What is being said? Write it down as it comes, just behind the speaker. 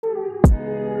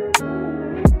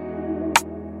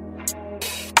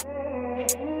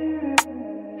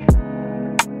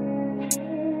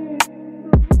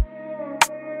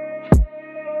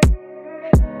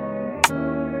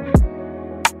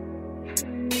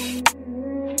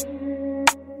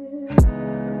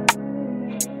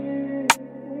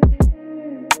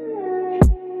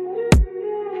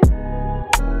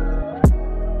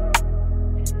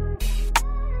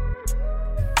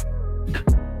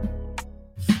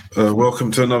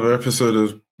Welcome to another episode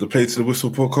of the Play to the Whistle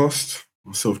podcast.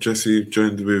 Myself, Jesse,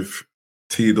 joined with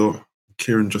T. Dot,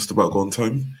 Kieran, just about gone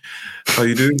time. How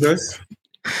you doing, guys?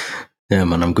 Yeah,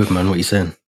 man, I'm good, man. What you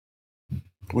saying?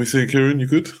 What you saying, Kieran? You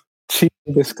good? Cheek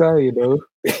of this guy, you know.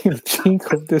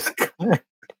 Cheek of this guy.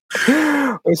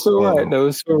 It's all right, though.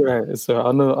 It's all right. So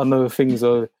I know things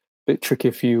are a bit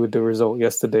tricky for you with the result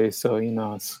yesterday. So I'm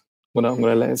not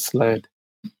gonna let it slide.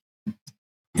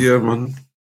 Yeah, man.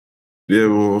 Yeah,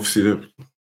 well, obviously,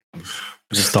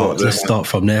 Let's start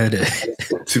from there.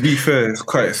 To be fair, it's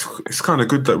kind of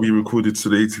good that we recorded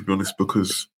today, to be honest,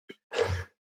 because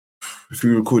if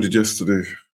we recorded yesterday,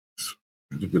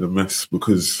 it would have been a mess.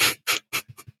 Because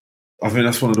I think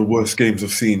that's one of the worst games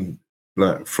I've seen,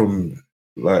 from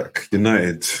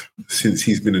United since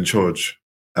he's been in charge,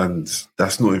 and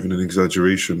that's not even an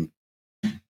exaggeration.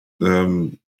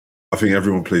 I think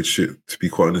everyone played shit, to be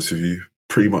quite honest with you,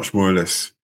 pretty much more or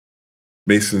less.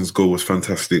 Mason's goal was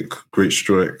fantastic, great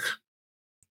strike.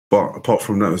 But apart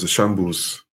from that, it was a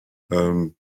shambles.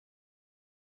 Trying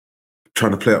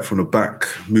to play out from the back,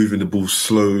 moving the ball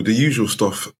slow, the usual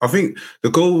stuff. I think the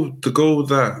goal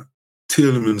that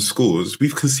Tielemans scores,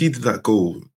 we've conceded that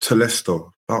goal to Leicester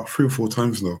about 3 or 4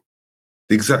 times now.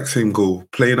 The exact same goal,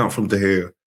 playing out from De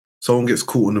Gea. Someone gets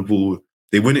caught on the ball.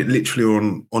 They win it literally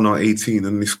on our 18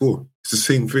 and they score. It's the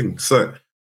same thing. So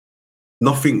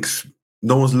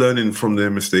no one's learning from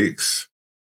their mistakes.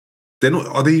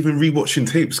 Are they even rewatching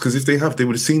tapes? Because if they have, they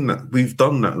would have seen that we've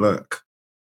done that the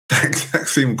exact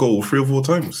same goal 3 or 4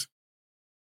 times.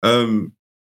 I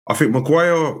think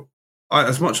Maguire,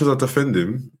 as much as I defend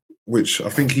him, which I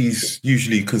think he's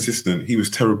usually consistent, he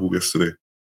was terrible yesterday.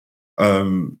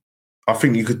 I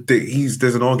think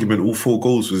there's an argument all 4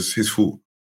 goals was his fault.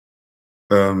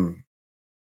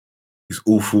 He's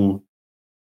awful.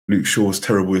 Luke Shaw was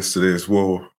terrible yesterday as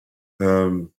well.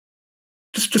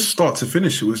 Just start to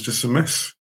finish, it was just a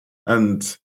mess. And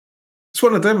it's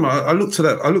one of them. I looked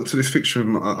at this fixture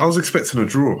and I was expecting a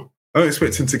draw. I was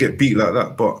expecting to get beat like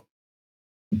that, but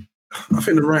I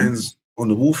think the writing's on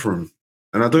the wall for him.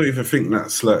 And I don't even think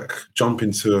that's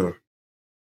jumping to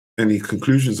any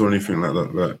conclusions or anything like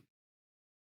that.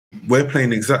 We're playing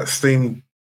the exact same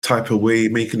type of way,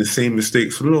 making the same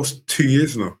mistakes for the last 2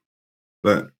 years now.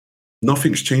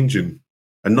 Nothing's changing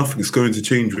and nothing's going to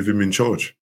change with him in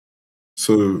charge.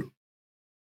 So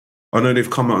I know they've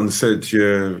come out and said,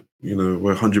 yeah,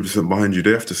 we're 100% behind you.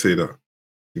 They have to say that.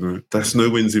 That's no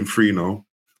wins in 3 now.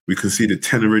 We conceded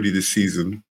 10 already this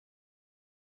season.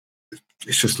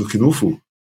 It's just looking awful.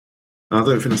 And I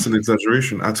don't think that's an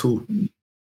exaggeration at all.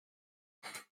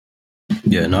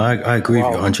 Yeah, no, I agree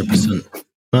with you 100%.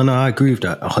 No, I agree with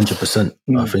that 100%.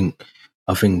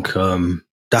 I think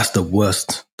that's the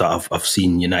worst that I've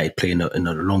seen United play in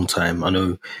a long time. I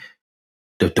know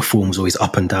the form's always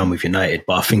up and down with United,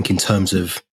 but I think in terms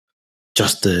of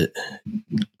just there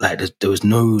was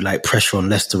no pressure on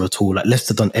Leicester at all.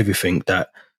 Leicester done everything that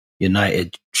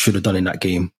United should have done in that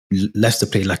game. Leicester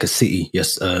played like a City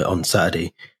on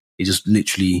Saturday. They just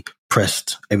literally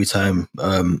pressed every time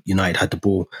United had the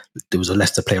ball. There was a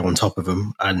Leicester player on top of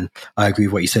them. And I agree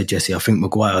with what you said, Jesse. I think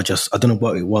Maguire I don't know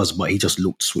what it was, but he just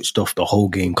looked switched off the whole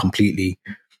game completely.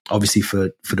 Obviously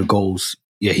for the goals,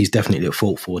 yeah, he's definitely at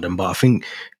fault for them. But I think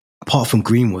apart from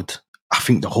Greenwood, I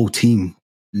think the whole team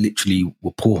literally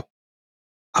were poor.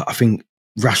 I think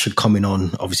Rashford coming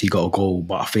on, obviously got a goal,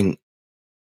 but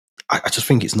I just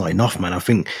think it's not enough, man. I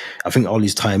think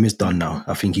Ollie's time is done now.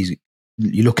 I think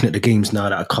you're looking at the games now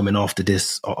that are coming after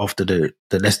this, after the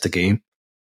Leicester game.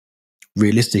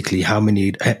 Realistically, how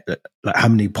many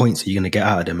points are you going to get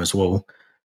out of them as well?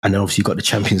 And then obviously you've got the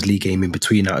Champions League game in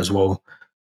between that as well.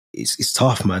 It's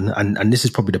tough, man. And this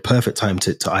is probably the perfect time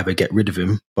to either get rid of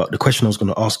him. But the question I was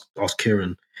going to ask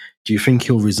Kieran, do you think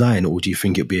he'll resign, or do you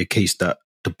think it'll be a case that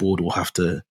the club will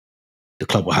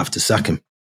have to sack him?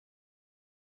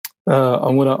 I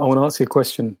want to ask you a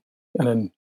question, and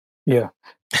then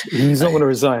he's not going to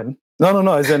resign. No,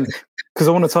 as in, because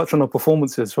I want to touch on the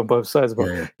performances from both sides,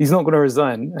 but he's not going to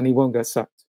resign and he won't get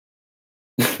sacked.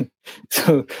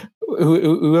 So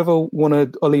whoever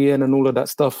wanted Ollie in and all of that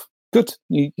stuff, good.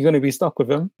 You're going to be stuck with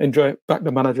him. Enjoy it. Back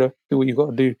the manager. Do what you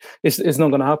got to do. It's not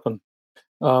going to happen.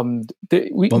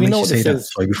 We know what this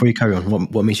is. Sorry, before you carry on,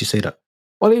 what makes you say that?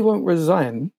 Ollie won't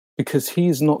resign because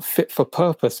he's not fit for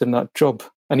purpose in that job,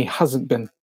 and he hasn't been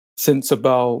since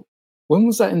about, when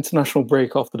was that international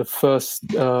break after the first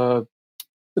the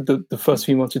first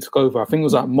few months he took over? I think it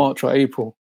was March or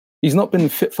April. He's not been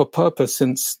fit for purpose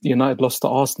since United lost to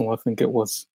Arsenal, I think it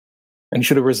was. And he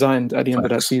should have resigned at the end of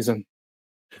that season.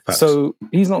 So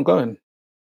he's not going.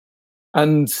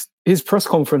 And his press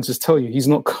conferences tell you he's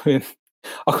not going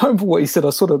I can't remember what he said. I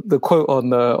saw the quote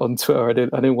on Twitter. I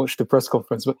didn't watch the press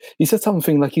conference, but he said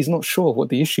something like he's not sure what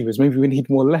the issue is. Maybe we need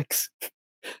more legs.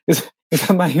 Is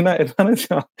a Man United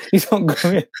manager? He's not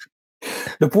going.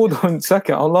 The board won't sack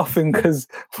it. I'm laughing because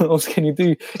what else can you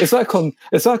do? It's like on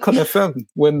FM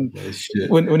when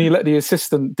you let the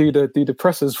assistant do the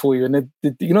presses for you, and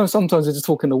sometimes they're just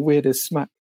talking the weirdest smack.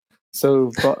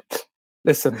 So, but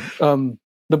listen,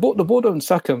 the board don't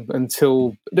sack him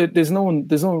until there's no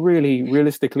one really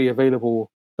realistically available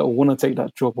that will want to take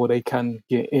that job or they can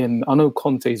get in. I know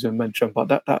Conte's been mentioned, but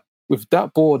that with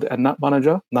that board and that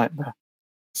manager, nightmare.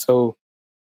 So,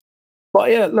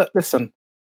 but yeah, listen.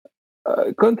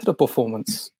 Going to the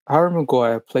performance, Harry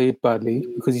Maguire played badly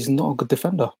because he's not a good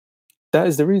defender. That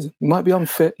is the reason. He might be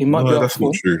unfit. He might be. That's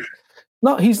not true.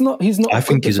 No, he's not. He's not. I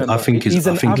think he's a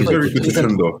very good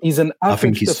defender. He's an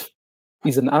average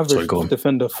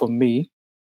defender for me,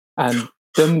 and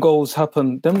them goals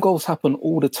happen. Them goals happen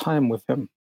all the time with him,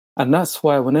 and that's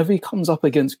why whenever he comes up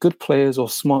against good players or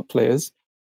smart players.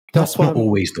 That's not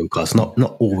always though, Gus. Not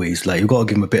always. Like, you've got to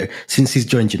give him a bit. Since he's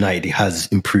joined United, he has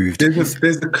improved.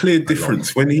 There's a clear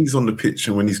difference when he's on the pitch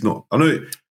and when he's not. I know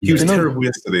he was terrible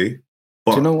yesterday,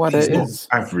 but do you know why he's that not is?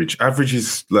 average. Average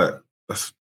is like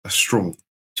that's strong.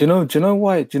 Do you know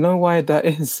why? Do you know why that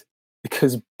is?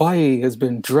 Because Bailly has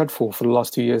been dreadful for the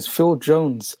last 2 years. Phil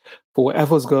Jones, for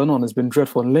whatever's going on, has been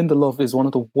dreadful. And Lindelof is one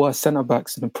of the worst centre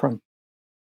backs in the Prem.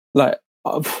 Like.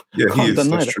 He is.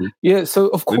 That's true. Yeah, so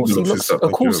of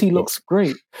course he looks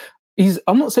great.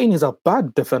 I'm not saying he's a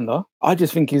bad defender. I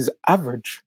just think he's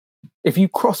average. If you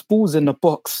cross balls in the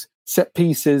box, set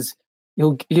pieces,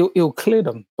 he'll clear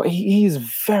them. But he is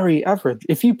very average.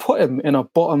 If you put him in a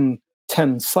bottom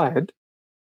 10 side,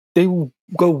 they will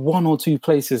go one or two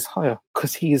places higher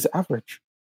because he is average.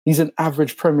 He's an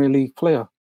average Premier League player.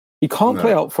 He can't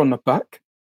play out from the back.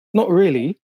 Not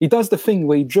really. He does the thing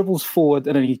where he dribbles forward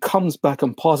and then he comes back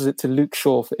and passes it to Luke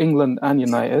Shaw for England and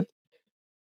United.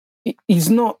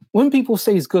 He's not, when people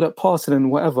say he's good at passing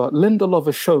and whatever, Lindelof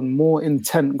has shown more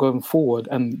intent going forward,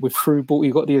 and with through ball,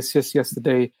 he got the assist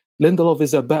yesterday. Lindelof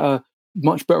is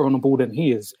much better on the ball than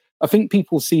he is. I think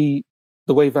people see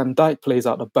the way Van Dijk plays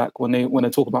out the back when they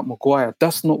talk about Maguire.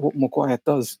 That's not what Maguire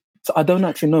does. So I don't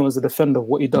actually know as a defender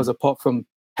what he does apart from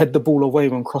head the ball away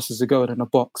when crosses are going in the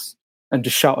box and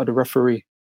just shout at the referee.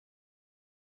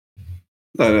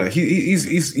 No,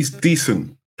 he's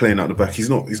decent playing out the back. He's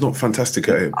not fantastic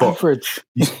at it. But average.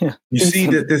 You see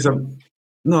that there's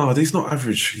he's not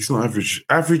average. He's not average.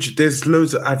 Average. There's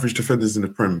loads of average defenders in the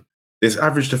Prem. There's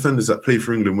average defenders that play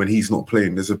for England when he's not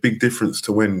playing. There's a big difference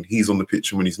to when he's on the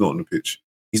pitch and when he's not on the pitch.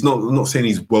 I'm not saying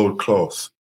he's world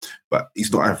class, but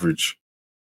he's not average.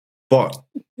 But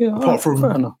apart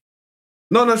from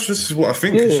no, that's just what I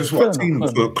think. It's just what I've seen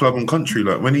for club and country.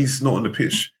 Like when he's not on the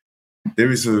pitch.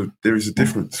 There is a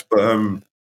difference, but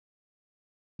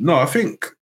no, I think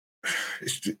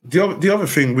the other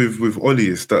thing with Ollie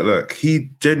is that like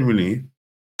he genuinely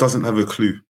doesn't have a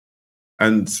clue,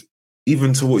 and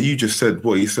even to what you just said,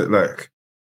 what he said, like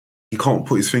he can't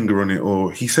put his finger on it,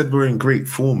 or he said we're in great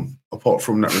form apart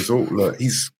from that result. Like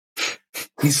he's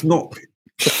not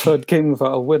the third game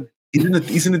without a win.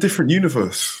 He's in a different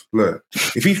universe. Like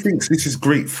if he thinks this is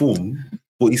great form,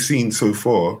 what he's seen so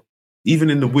far.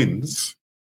 Even in the wins,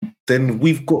 then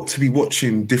we've got to be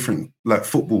watching different like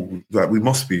football. Like we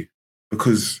must be,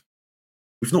 because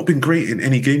we've not been great in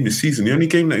any game this season. The only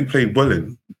game that we played well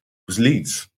in was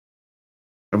Leeds,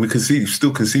 and we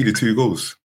still conceded 2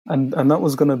 goals. And that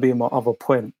was going to be my other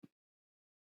point.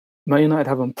 Man United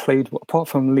haven't played apart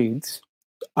from Leeds,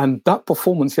 and that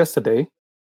performance yesterday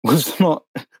was not,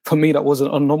 for me, that was an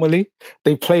anomaly.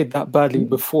 They played that badly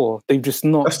before. They've just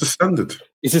not. That's the standard.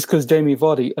 It's just because Jamie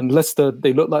Vardy and Leicester,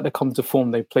 they look like they come to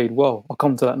form. They played well. I'll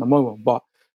come to that in a moment. But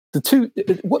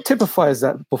what typifies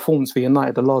that performance for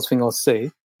United, the last thing I'll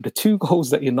say, the 2 goals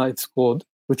that United scored,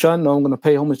 which I know I'm going to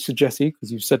pay homage to Jesse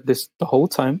because you've said this the whole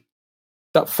time.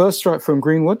 That first strike from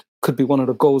Greenwood could be one of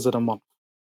the goals of the month.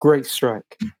 Great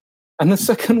strike. And the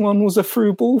second one was a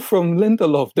through ball from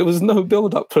Lindelof. There was no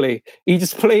build-up play. He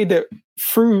just played it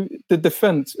through the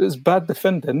defence. It was bad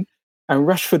defending. And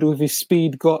Rashford, with his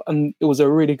speed, and it was a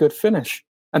really good finish.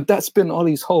 And that's been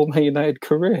Ollie's whole Man United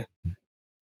career.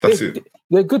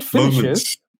 They're good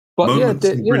finishes.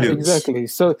 Exactly.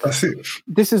 So that's it.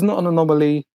 This is not an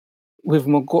anomaly with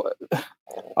Maguire.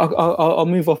 I'll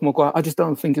move off Maguire. I just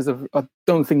don't think he's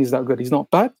that good. He's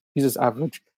not bad. He's just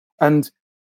average. And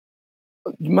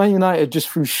Man United, just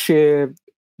through sheer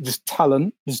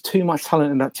talent, there's too much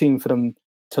talent in that team for them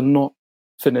to not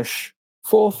finish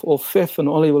 4th or 5th, and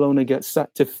Ollie will only get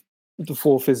sacked if the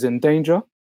 4th is in danger.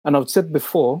 And I've said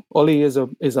before, Ollie is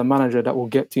a manager that will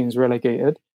get teams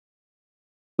relegated.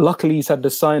 Luckily, he's had the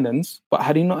signings, but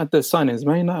had he not had the signings,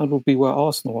 Man United would be where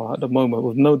Arsenal are at the moment,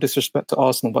 with no disrespect to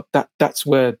Arsenal, but that's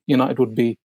where United would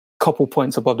be, a couple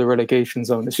points above the relegation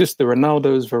zone. It's just the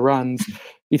Ronaldos, Varans.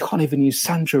 You can't even use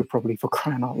Sancho, probably, for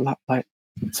crying out loud. Like,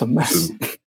 it's a mess.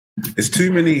 There's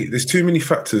too many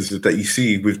factors that you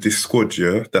see with this squad,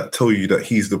 yeah, that tell you that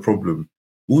he's the problem.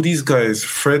 All these guys,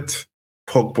 Fred,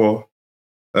 Pogba,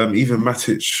 even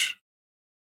Matic,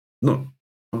 trying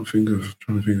to think of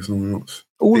someone else.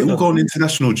 They all go on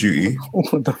international duty,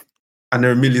 and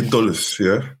they're $1 million,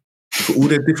 yeah? For all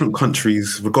their different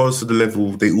countries, regardless of the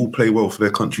level, they all play well for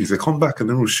their countries. They come back and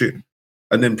they're all shit.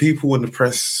 And then people in the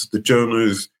press, the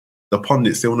journalists, the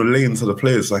pundits, they want to lay into the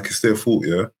players like it's their fault,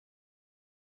 yeah?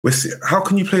 How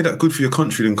can you play that good for your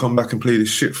country and come back and play this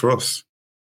shit for us?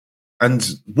 And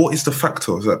what is the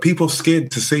factor? Is that people are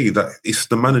scared to say that it's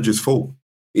the manager's fault.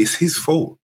 It's his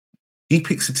fault. He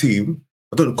picks a team.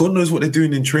 God knows what they're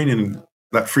doing in training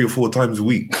like 3 or 4 times a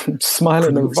week.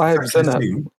 Smiling and vibes,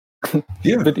 innit?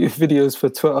 Yeah. Videos for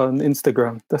Twitter and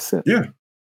Instagram. That's it. Yeah.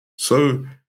 So,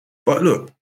 but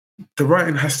look, the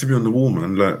writing has to be on the wall,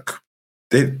 man. Like,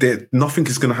 nothing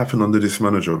is going to happen under this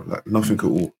manager. Like, nothing at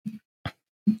all.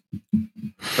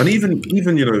 And even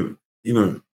you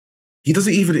know, he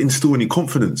doesn't even instill any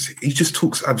confidence. He just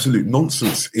talks absolute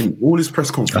nonsense in all his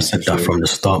press conferences. I said that from the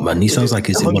start, man. He sounds like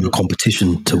he's won a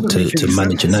competition to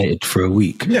manage United for a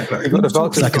week. Yeah,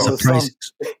 it's like a surprise.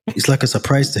 It's like a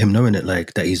surprise to him knowing it,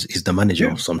 like that he's the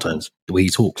manager sometimes, the way he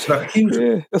talks. Like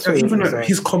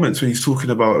his comments when he's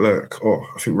talking about like,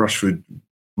 I think Rashford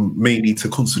may need to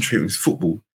concentrate on his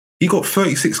football. He got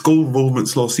 36 goal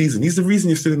involvements last season. He's the reason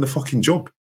you're still in the fucking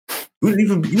job. You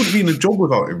wouldn't be in a job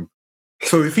without him.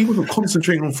 So if he wasn't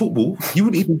concentrating on football, you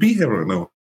wouldn't even be here right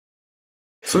now.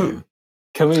 So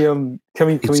can we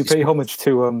pay homage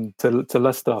to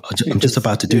Leicester? I'm just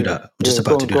about to do that. I'm just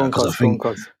about to do that because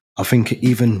I think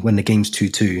even when the game's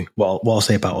 2-2, what I'll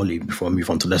say about Ollie before I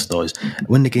move on to Leicester is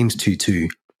when the game's 2-2,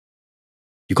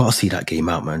 you got to see that game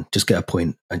out, man. Just get a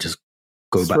point and just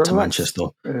go back to Manchester.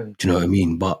 Yeah. Do you know what I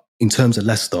mean? But in terms of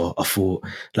Leicester, I thought,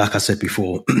 like I said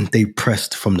before, they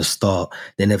pressed from the start.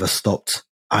 They never stopped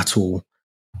at all.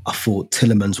 I thought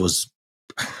Tielemans was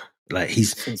like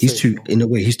he's too, in a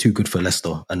way, he's too good for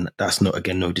Leicester, and that's not,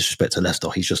 again, no disrespect to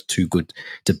Leicester. He's just too good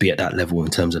to be at that level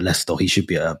in terms of Leicester. He should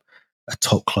be at a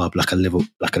top club like a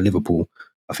Liverpool.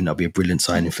 I think that'd be a brilliant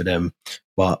signing for them.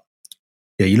 But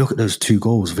yeah, you look at those 2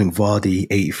 goals. I think Vardy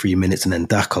 83 minutes and then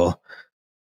Daka.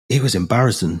 It was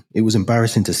embarrassing. It was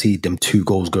embarrassing to see them 2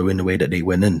 goals go in the way that they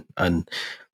went in. And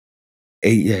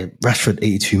Rashford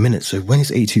 82 minutes. So when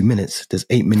it's 82 minutes, there's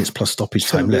 8 minutes plus stoppage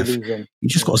time left. You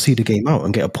just got to see the game out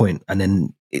and get a point. And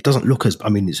then it doesn't look as,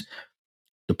 it's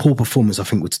the poor performance, I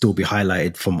think, would still be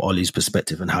highlighted from Ollie's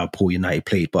perspective and how poor United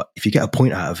played. But if you get a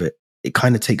point out of it, it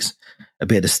kind of takes a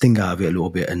bit of the sting out of it a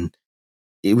little bit. And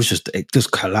it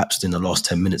just collapsed in the last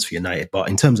 10 minutes for United. But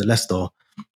in terms of Leicester,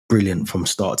 brilliant from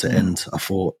start to end. I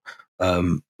thought,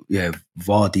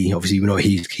 Vardy, obviously, you know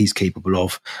he's capable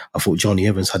of. I thought Johnny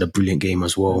Evans had a brilliant game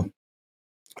as well.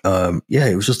 It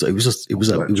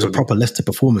was a proper Leicester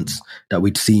performance that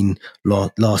we'd seen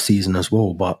last season as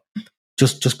well. But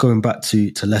just going back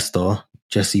to Leicester,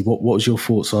 Jesse, what was your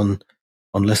thoughts on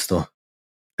Leicester?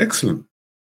 Excellent.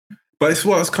 But it's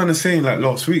what I was kind of saying like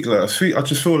last week. I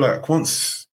just feel like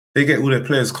once they get all their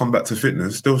players come back to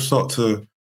fitness, they'll start to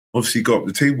obviously go up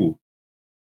the table.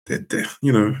 They're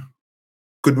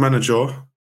good manager,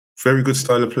 very good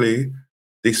style of play.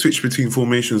 They switch between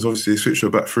formations. Obviously, they switch to a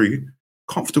back 3.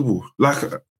 Comfortable. Like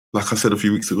I said a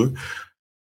few weeks ago,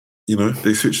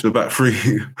 they switch to the back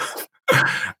 3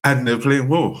 and they're playing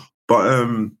well.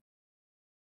 But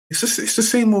it's the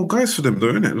same old guys for them though,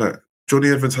 isn't it? Like Johnny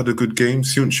Evans had a good game.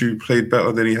 Söyüncü played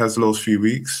better than he has the last few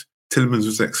weeks. Tielemans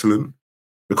was excellent.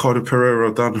 Ricardo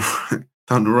Pereira down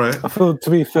the right. I feel, to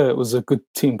be fair, it was a good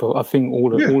team, but I think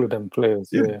all of them players.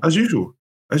 Yeah, as usual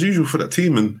for that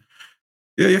team. And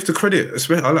yeah, you have to credit.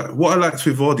 What I liked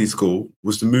with Vardy's goal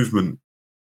was the movement.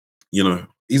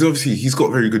 He's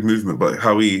got very good movement, but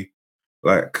how he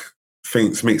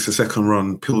feints, makes a second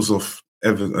run, peels off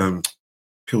Maguire,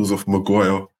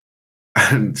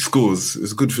 and scores. It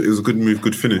was a good move,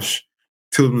 good finish.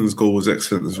 Tielemans' goal was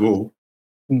excellent as well.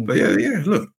 But yeah,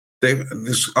 look.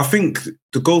 I think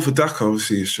the goal for Daka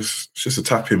obviously is just a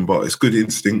tap in, but it's good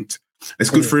instinct.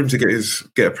 It's good for him to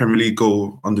get a Premier League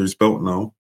goal under his belt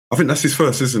now. I think that's his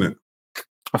first, isn't it?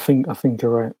 I think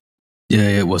you're right. Yeah,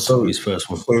 it was his first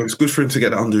one. So it's good for him to get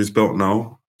that under his belt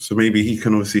now. So maybe he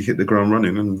can obviously hit the ground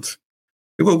running, and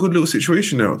they've got a good little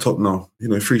situation there at top now.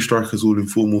 3 strikers all in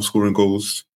form, all scoring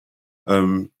goals.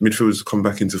 Midfielders come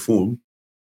back into form.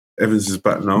 Evans is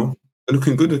back now. They're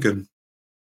looking good again.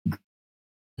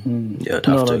 Yeah, I'd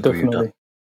have to agree definitely.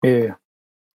 With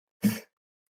that.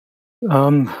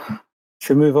 Yeah.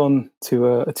 Should move on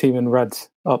to a team in red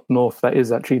up north that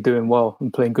is actually doing well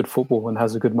and playing good football and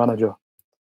has a good manager.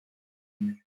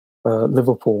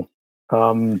 Liverpool.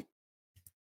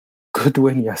 Good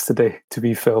win yesterday, to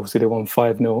be fair. Obviously, they won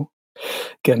 5-0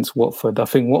 against Watford. I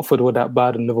think Watford were that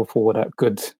bad and Liverpool were that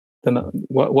good. Then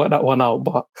work that one out.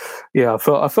 But yeah,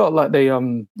 I felt like they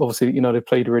obviously, they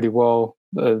played really well.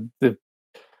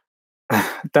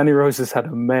 Danny Rose has had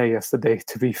a mare yesterday,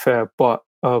 to be fair, but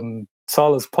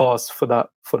Salah's pass for that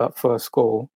first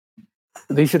goal,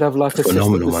 they should have like assist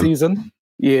of the season.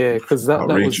 Yeah, because that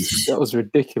was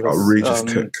ridiculous. Outrageous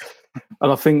tech.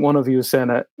 And I think one of you was saying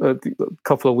that a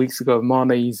couple of weeks ago,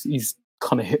 Mane, he's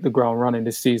kind of hit the ground running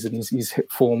this season. He's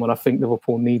hit form, and I think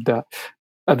Liverpool need that.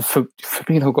 And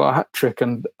Firmino got a hat-trick.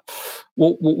 And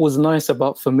what was nice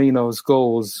about Firmino's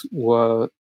goals were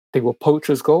they were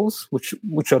poachers' goals, which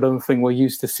I don't think we're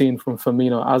used to seeing from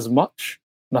Firmino as much.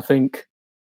 And I think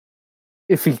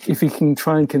if he can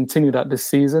try and continue that this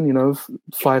season,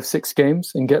 5-6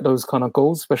 games and get those kind of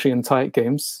goals, especially in tight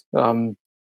games,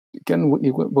 again,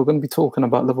 we're going to be talking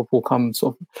about Liverpool come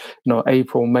sort of,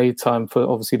 April, May time for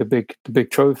obviously the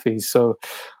big trophies. So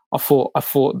I thought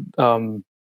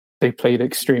they played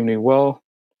extremely well.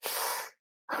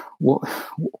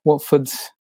 Watford's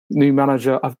new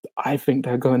manager, I think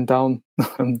they're going down.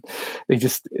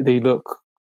 They look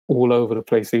all over the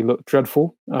place. They look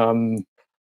dreadful.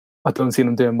 I don't see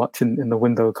them doing much in the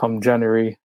window come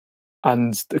January.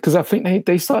 And because I think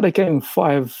they started getting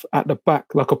 5 at the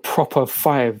back, like a proper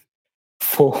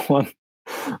 5-4-1.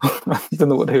 I don't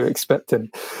know what they were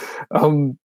expecting. But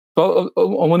I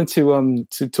wanted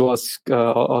to ask.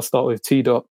 I'll start with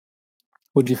T-Dot.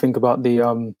 What do you think about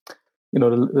the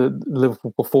the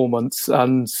Liverpool performance?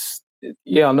 And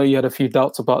yeah, I know you had a few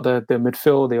doubts about their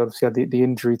midfield. They obviously had the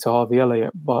injury to Harvey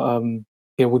Elliott, but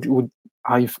yeah,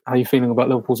 how are you feeling about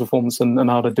Liverpool's performance and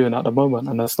how they're doing at the moment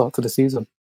and their start to the season?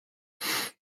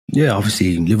 Yeah,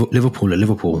 obviously Liverpool are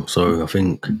Liverpool, so I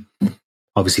think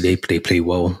obviously they play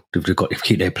well. They've got to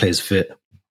keep their players fit.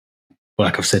 But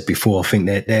like I've said before, I think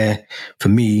they're for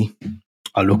me.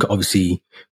 I look at obviously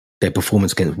their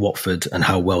performance against Watford and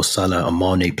how well Salah and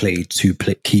Mane played, two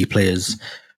key players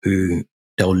who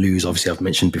they'll lose. Obviously, I've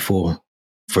mentioned before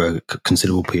for a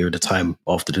considerable period of time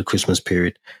after the Christmas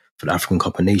period for the African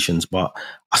Cup of Nations. But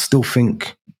I still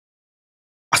think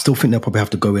they'll probably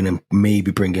have to go in and maybe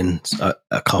bring in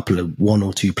a couple of 1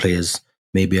 or 2 players,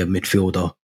 maybe a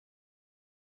midfielder,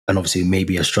 and obviously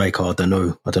maybe a striker. I don't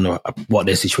know what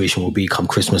their situation will be come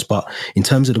Christmas. But in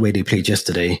terms of the way they played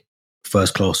yesterday,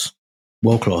 first class,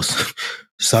 world class.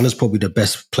 Salah's probably the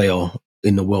best player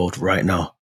in the world right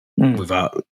now,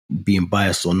 without being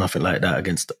biased or nothing like that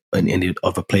against any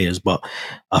other players. But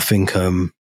I think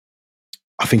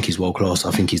he's world class.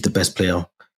 I think he's the best player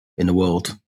in the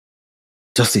world.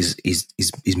 Just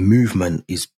his movement,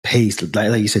 his pace,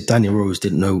 like you said, Daniel Rose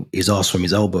didn't know his ass from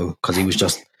his elbow because he was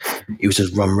just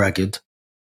run ragged.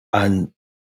 And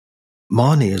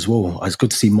Mane as well. It's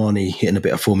good to see Mane hitting a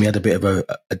bit of form. He had a bit of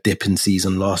a dip in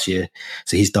season last year,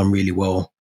 so he's done really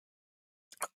well.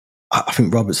 I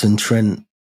think Robertson, Trent,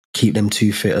 keep them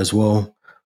 2 fit as well.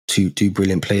 Two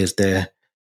brilliant players there.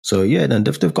 So yeah, then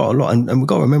they've got a lot, and we've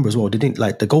got to remember as well. They didn't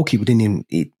the goalkeeper didn't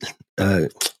even. I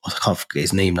can't forget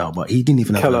his name now, but he didn't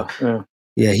even Keller, have.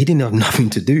 He didn't have nothing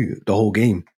to do the whole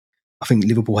game. I think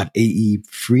Liverpool had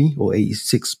 83 or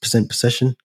 86%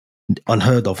 possession,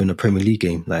 unheard of in a Premier League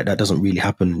game. Like that doesn't really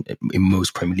happen in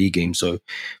most Premier League games. So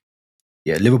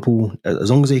yeah, Liverpool,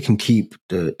 as long as they can keep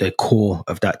the core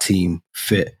of that team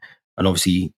fit, and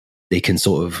obviously they can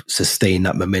sort of sustain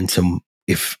that momentum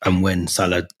if and when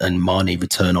Salah and Mane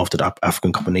return after the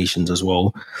African Cup of Nations as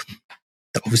well.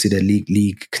 Obviously they're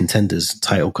league contenders,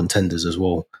 title contenders as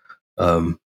well.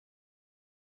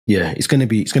 Yeah, it's going to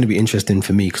be interesting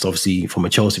for me because obviously from a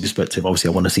Chelsea perspective, obviously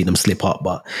I want to see them slip up,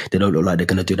 but they don't look like they're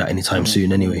going to do that anytime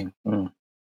soon anyway.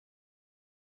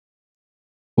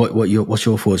 What's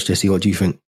your thoughts, Jesse? What do you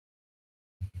think?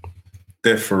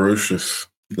 They're ferocious.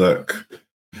 Like,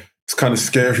 it's kind of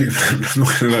scary. I'm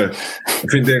not gonna lie. I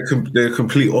think they're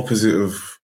complete opposite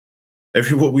of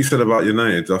what we said about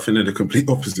United. I think they're the complete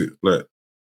opposite. Like,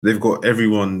 they've got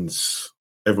everyone's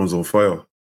on fire.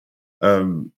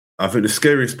 I think the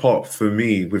scariest part for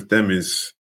me with them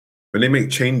is when they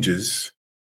make changes,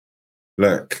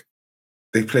 like,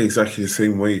 they play exactly the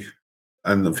same way.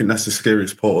 And I think that's the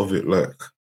scariest part of it. Like,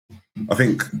 I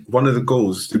think one of the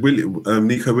goals,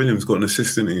 Nico Williams got an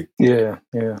assist, didn't he? Yeah.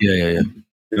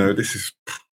 You know, this is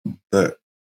that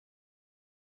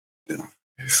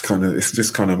it's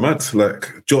just kind of mad.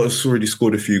 Like, Jota's already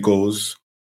scored a few goals.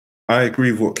 I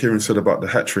agree with what Kieran said about the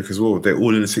hat trick as well. They're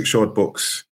all in the 6-yard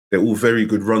box. They're all very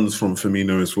good runs from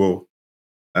Firmino as well.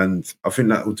 And I think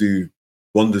that will do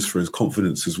wonders for his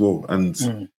confidence as well.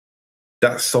 And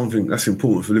that's something that's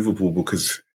important for Liverpool,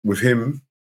 because with him,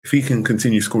 if he can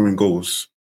continue scoring goals,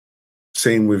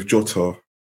 same with Jota,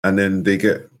 and then they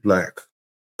get like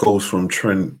goals from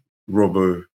Trent,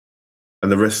 Robbo,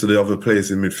 and the rest of the other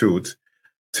players in midfield,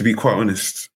 to be quite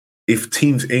honest, if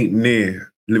teams ain't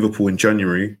near Liverpool in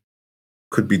January,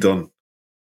 could be done.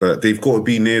 But they've got to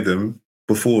be near them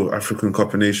before African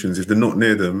Cup of Nations. If they're not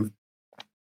near them,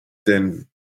 then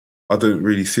I don't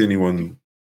really see anyone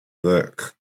like,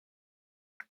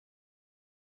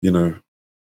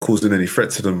 causing any threat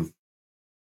to them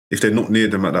if they're not near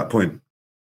them at that point.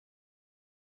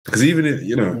 Because even if,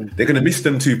 they're going to miss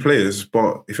them 2 players,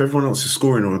 but if everyone else is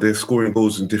scoring, or they're scoring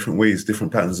goals in different ways,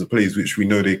 different patterns of plays, which we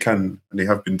know they can and they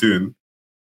have been doing,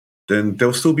 then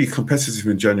they'll still be competitive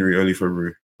in January, early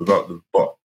February without them.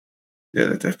 But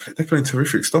yeah, they're playing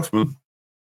terrific stuff, man.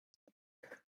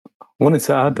 I wanted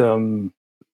to add,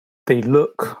 they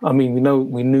look, I mean,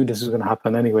 we knew this was going to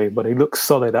happen anyway, but they look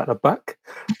solid at the back.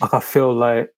 Like, I feel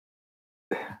like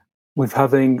with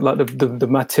having like the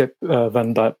Matip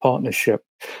Van Dijk partnership,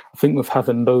 I think with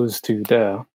having those 2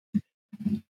 there,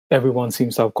 everyone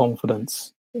seems to have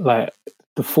confidence. Like,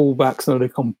 the fullbacks know they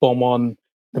can bomb on.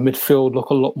 The midfield look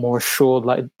a lot more assured.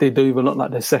 Like, they don't even look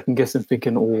like they're second guessing,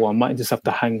 thinking, "Oh, I might just have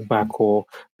to hang back," or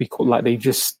be called. Like, they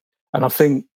just. And I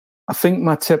think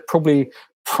Matip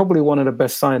probably one of the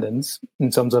best signings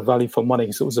in terms of value for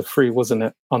money. So it was a free, wasn't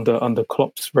it, under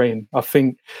Klopp's reign? I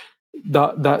think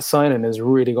that signing has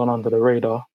really gone under the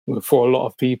radar for a lot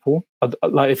of people.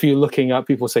 Like, if you're looking at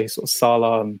people say sort of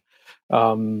Salah and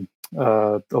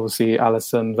obviously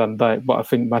Alisson, Van Dijk, but I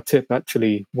think Matip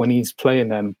actually, when he's playing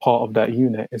them, part of that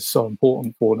unit is so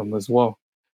important for them as well.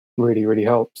 Really, really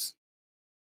helps.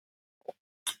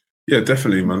 Yeah,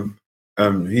 definitely, man.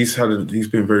 He's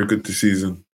been very good this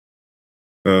season.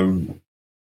 Everyone's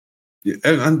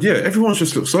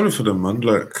just looked solid for them, man.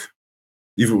 Like,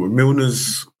 even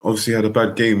Milner's obviously had a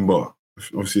bad game, but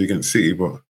obviously against City.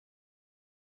 But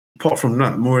apart from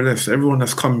that, more or less, everyone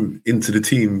that's come into the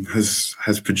team has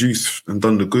produced and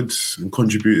done the goods and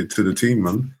contributed to the team,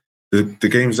 man. The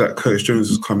games that Curtis Jones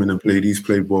has come in and played, he's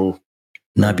played well.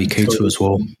 Naby Keita as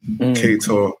well.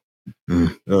 Keita.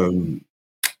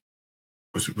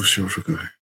 What's your other guy?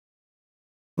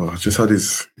 Oh, I just had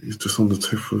he's just on the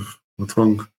tip of my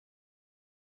tongue.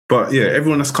 But yeah,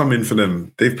 everyone that's come in for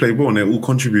them, they've played well and they're all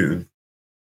contributing.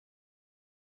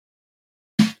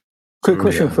 Quick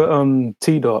question for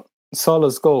T-Dot.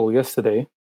 Salah's goal yesterday,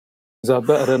 is that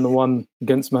better than the one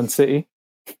against Man City?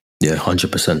 Yeah,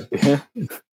 100%. Yeah.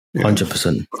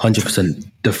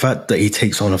 100%. The fact that he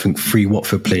takes on, I think, 3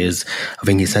 Watford players, I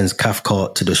think he sends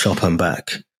Cathcart to the shop and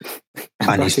back.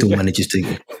 And he still manages to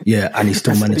get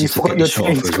the shot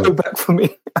off as well. Go back for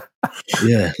me.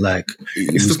 Yeah, like,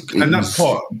 that's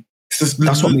what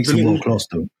makes him world class,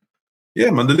 though.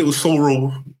 Yeah, man, the little soul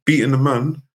roll beating the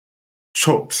man,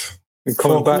 chopped.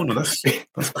 Far corner.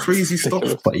 That's crazy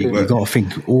stuff. But you got to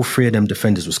think all 3 of them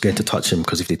defenders were scared to touch him,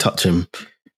 because if they touch him,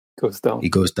 he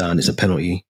goes down. It's a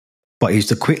penalty. But it's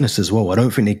the quickness as well. I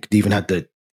don't think they even had they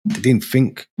didn't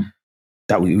think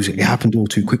that it happened all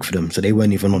too quick for them, so they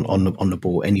weren't even on the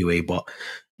ball anyway. But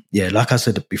yeah, like I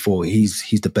said before, he's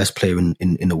the best player in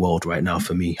the world right now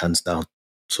for me, hands down.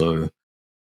 So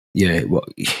yeah,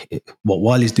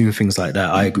 while he's doing things like that,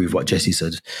 I agree with what Jesse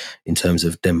said in terms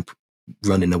of them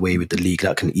running away with the league.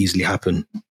 That can easily happen.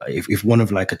 If one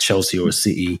of like a Chelsea or a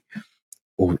City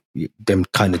or them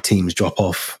kind of teams drop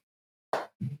off,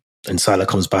 and Salah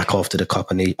comes back after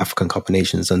the African Cup of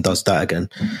Nations and does that again,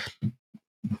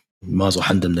 might as well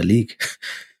hand them the league.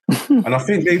 And I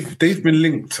think they've been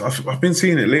linked. I've been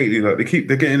seeing it lately. Like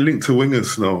they're getting linked to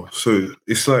wingers now. So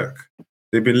it's like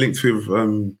they've been linked with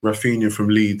Rafinha from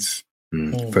Leeds.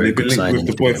 They've been linked with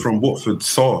the boy from Watford,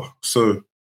 Sarr. So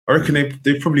I reckon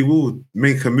they probably will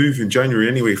make a move in January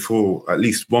anyway for at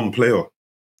least one player.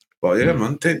 But yeah,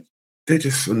 man, they're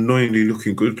just annoyingly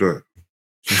looking good, like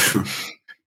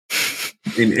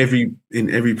in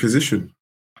every position.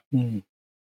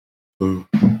 So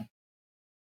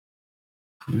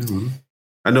yeah, man.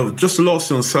 And just the last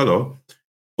thing on Salah.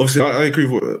 Obviously, I agree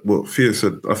with what Fia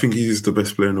said. I think he's the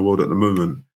best player in the world at the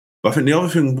moment. But I think the other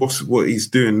thing, what he's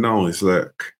doing now is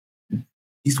like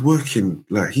he's working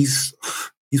his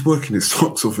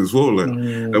socks off as well.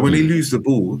 Like when he loses the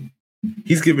ball,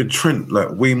 he's giving Trent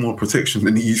like way more protection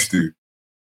than he used to,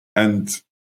 and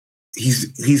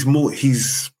he's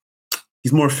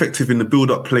he's more effective in the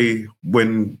build-up play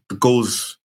when the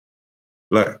goals,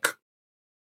 like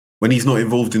when he's not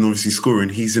involved in obviously scoring,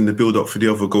 he's in the build-up for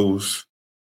the other goals.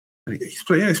 And he's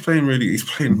playing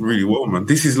really well, man.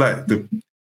 This is like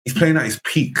he's playing at his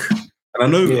peak. And I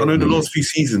know the last few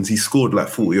seasons he scored like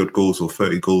 40 odd goals or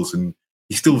 30 goals, and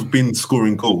he's still been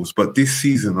scoring goals. But this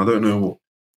season, I don't know what.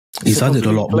 He's added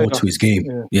a lot more to his game.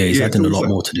 Yeah, he's adding a lot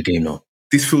more to the game now.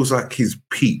 This feels like his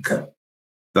peak.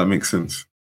 That makes sense.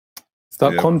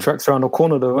 That contract's around the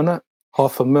corner, though, isn't it?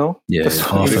 $500,000. Yeah,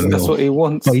 $500,000. That's what he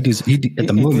wants. But at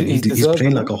the moment, he's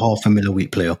playing like a $500,000 a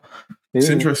week player. It's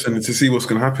interesting to see what's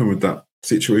going to happen with that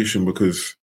situation,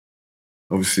 because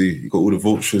obviously you've got all the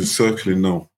vultures circling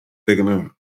now. They're going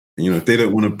to, they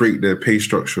don't want to break their pay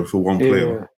structure for one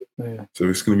player. Yeah. So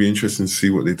it's going to be interesting to see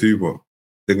what they do, but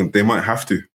they might have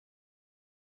to.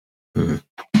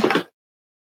 Mm-hmm.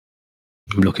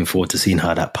 I'm looking forward to seeing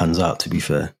how that pans out, to be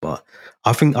fair. But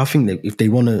I think that if they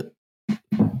want to,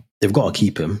 they've got to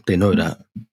keep him. They know that.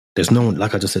 There's no one,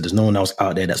 like I just said, there's no one else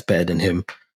out there that's better than him.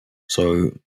 So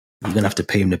you're going to have to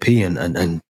pay him the fee and I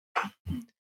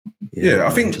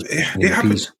think it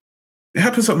happens. It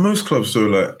happens at most clubs, though.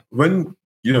 Like when,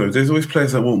 there's always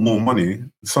players that want more money.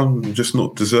 Some just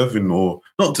not deserving of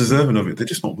it. They're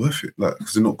just not worth it, like,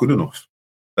 because they're not good enough.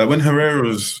 Like when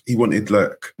he wanted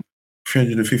like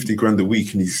 350 grand a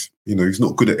week, and he's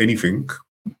not good at anything.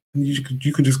 You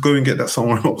can just go and get that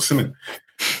somewhere else, isn't it?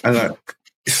 And like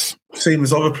it's same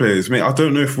as other players, mate. I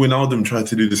don't know if Wijnaldum tried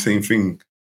to do the same thing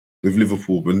with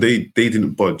Liverpool, but they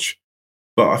didn't budge.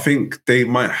 But I think they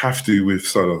might have to with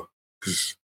Salah,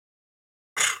 because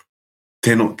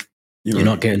they're not. You're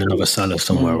not getting another Salah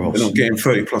somewhere else. They're not getting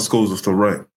 30 plus goals off the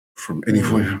right from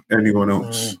anyone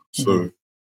else. So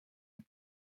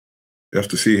you have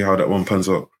to see how that one pans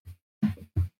out.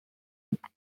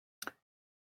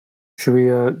 Should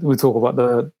we talk about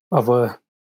the other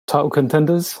title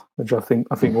contenders, which I think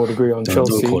we'll agree on?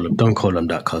 Chelsea. Don't call them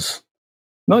that, cuz.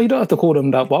 No, you don't have to call them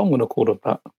that, but I'm going to call them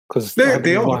that because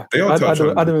they are.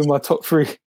 I had them in my top three.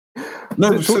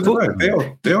 No, they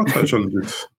are title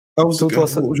challenges.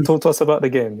 Talk to us about the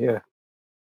game. Yeah,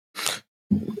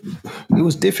 it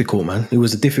was difficult, man. It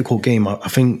was a difficult game. I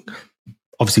think,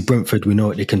 obviously, Brentford, we know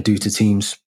what they can do to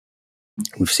teams.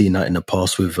 We've seen that in the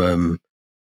past with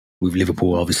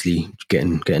Liverpool, obviously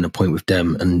getting a point with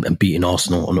them and beating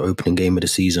Arsenal on the opening game of the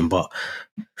season. But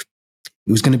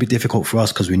it was going to be difficult for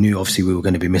us because we knew, obviously, we were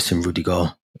going to be missing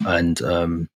Rudiger and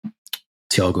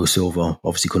Thiago Silva.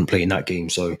 Obviously, couldn't play in that game,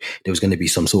 so there was going to be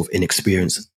some sort of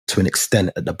inexperience to an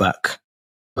extent at the back.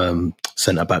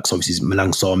 Centre backs, obviously,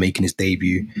 Malang Sarr making his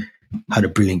debut, had a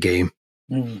brilliant game.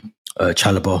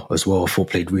 Chalobah as well, I thought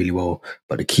played really well.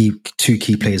 But the two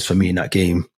key players for me in that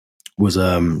game was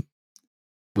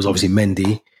obviously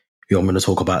Mendy, who I'm going to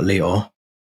talk about later,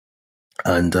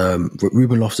 and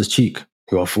Ruben Loftus-Cheek,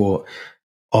 who I thought,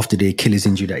 after the Achilles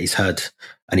injury that he's had,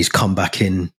 and he's come back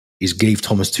in, he's gave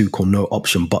Thomas Tuchel no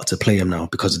option but to play him now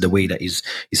because of the way that he's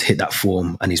hit that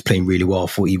form and he's playing really well. I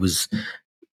thought he was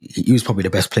probably the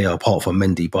best player apart from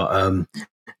Mendy. But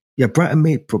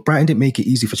Brighton didn't make it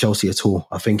easy for Chelsea at all.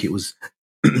 I think it was,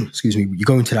 excuse me, you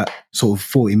go into that sort of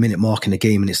 40-minute mark in the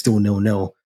game and it's still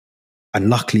 0-0. And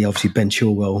luckily, obviously, Ben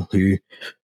Chilwell, who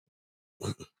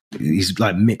he's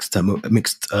like mixed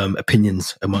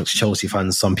opinions amongst Chelsea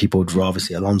fans. Some people would rather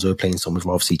see Alonso playing, some would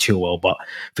rather see Chilwell. But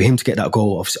for him to get that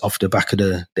goal off the back of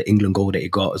the England goal that he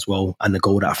got as well, and the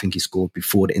goal that I think he scored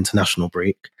before the international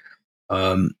break,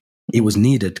 it was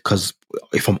needed because,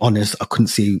 if I'm honest, I couldn't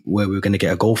see where we were going to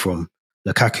get a goal from.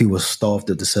 Lukaku was starved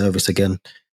of the service again.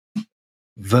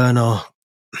 Werner,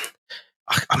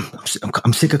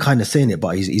 I'm sick of kind of saying it,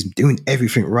 but he's doing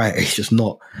everything right. It's just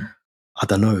not, I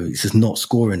don't know, he's just not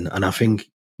scoring. And I think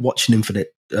watching him for the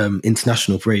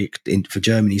international break for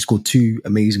Germany, he scored 2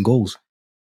 amazing goals.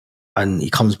 And he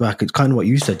comes back. It's kind of what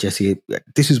you said, Jesse.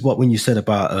 This is what, when you said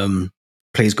about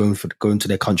players going to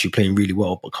their country, playing really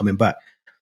well, but coming back.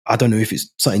 I don't know if it's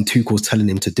something Tuchel's telling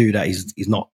him to do that he's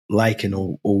not liking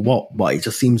or what, but it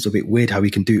just seems a bit weird how he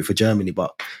can do it for Germany,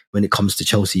 but when it comes to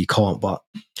Chelsea, he can't. But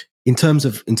in terms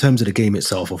of the game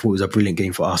itself, I thought it was a brilliant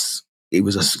game for us. It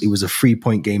was a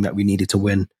 3-point game that we needed to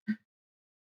win.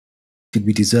 Did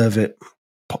we deserve it?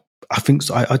 I think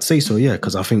so. I'd say so, yeah,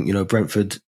 because I think,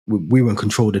 Brentford, we were in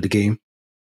control of the game.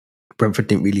 Brentford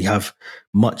didn't really have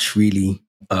much, really,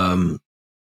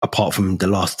 apart from the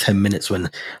last 10 minutes when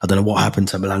I don't know what happened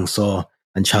to Malang Sarr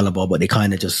and Chalobah, but they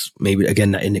kind of just, maybe,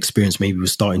 again, that inexperience maybe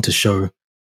was starting to show.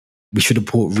 We should have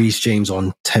brought Reece James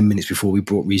on 10 minutes before we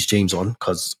brought Reece James on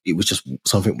because it was just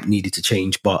something we needed to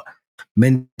change. But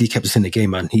Mendy kept us in the game,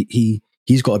 man.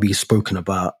 He's got to be spoken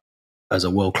about as a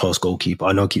world-class goalkeeper.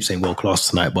 I know I keep saying world-class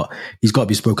tonight, but he's got to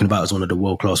be spoken about as one of the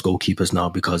world-class goalkeepers now,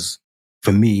 because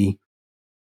for me,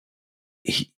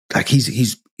 he's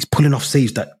pulling off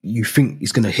saves that you think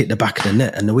he's going to hit the back of the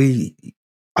net, and the way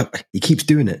he keeps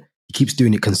doing it. He keeps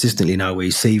doing it consistently now, where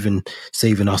he's saving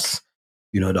us,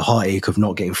 the heartache of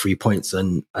not getting 3 points.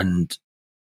 And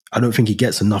I don't think he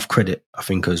gets enough credit, I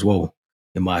think, as well,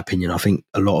 in my opinion. I think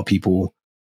a lot of people,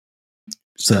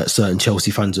 certain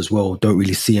Chelsea fans as well, don't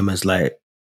really see him as like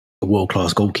a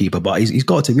world-class goalkeeper, but he's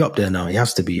got to be up there now. He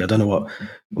has to be. I don't know what,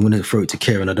 I'm going to throw it to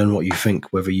Kieran. I don't know what you think,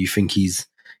 whether you think he's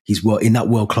in that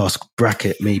world-class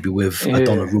bracket, maybe with a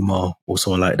Donnarumma or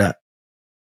someone like that.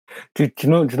 Do you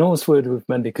know what's weird with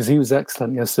Mendy? Because he was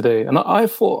excellent yesterday, and I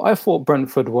thought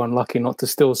Brentford were unlucky not to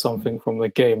steal something from the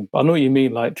game. I know what you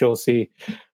mean, like Chelsea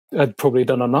had probably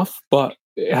done enough, but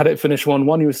had it finished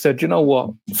 1-1, you said, you know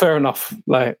what, fair enough,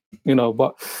 but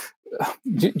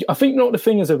I think the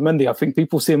thing is with Mendy, I think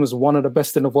people see him as one of the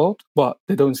best in the world, but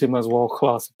they don't see him as world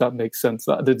class, if that makes sense.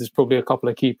 There's probably a couple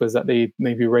of keepers that they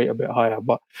maybe rate a bit higher,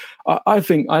 but I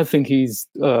think he's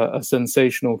a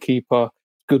sensational keeper.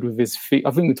 Good with his feet.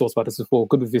 I think we talked about this before.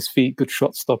 Good with his feet. Good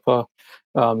shot stopper.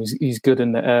 He's good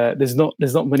in the air. There's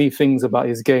not many things about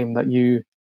his game that you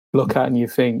look at and you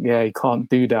think, yeah, he can't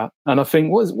do that. And I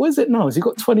think, what is it now? Has he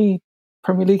got 20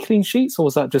 Premier League clean sheets, or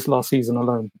was that just last season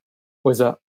alone? Or is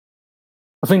that?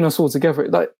 I think that's all together.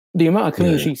 Like the amount of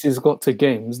clean sheets he's got to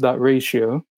games, that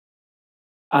ratio.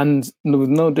 And with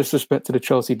no disrespect to the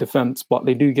Chelsea defence, but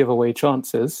they do give away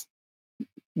chances.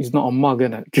 He's not a mug,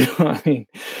 innit? Do you know what I mean?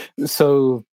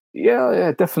 So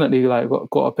yeah, definitely like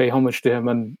got to pay homage to him,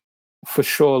 and for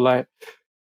sure, like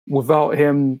without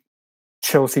him,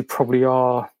 Chelsea probably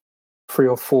are 3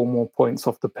 or 4 more points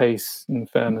off the pace. In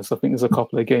fairness, I think there's a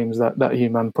couple of games that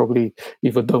He-Man probably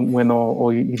either don't win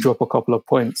or you drop a couple of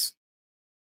points.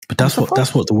 But that's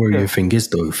what the worrying thing is,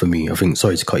 though, for me. I think,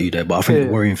 sorry to cut you there, but I think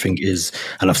the worrying thing is,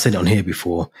 and I've said it on here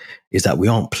before, is that we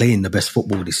aren't playing the best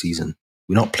football this season.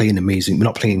 We're not playing amazing. We're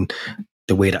not playing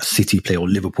the way that City play or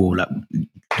Liverpool, like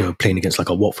playing against like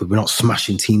a Watford. We're not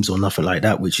smashing teams or nothing like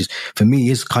that, which is, for me,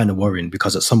 is kind of worrying,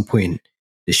 because at some point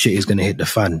the shit is going to hit the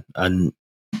fan. And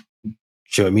do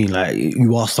you know what I mean? Like,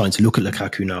 you are starting to look at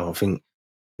Lukaku now. I think,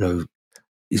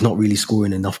 he's not really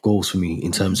scoring enough goals for me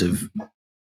in terms of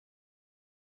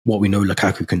what we know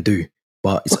Lukaku can do.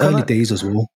 But it's early days as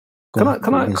well. Can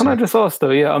I just ask though?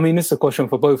 Yeah, I mean, this is a question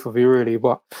for both of you, really.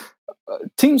 But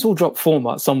teams will drop form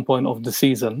at some point of the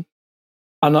season,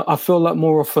 and I feel like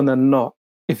more often than not,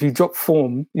 if you drop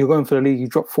form, you're going for the league. You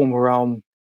drop form around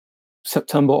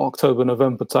September, October,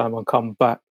 November time, and come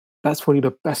back. That's probably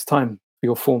the best time for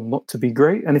your form not to be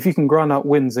great. And if you can grind out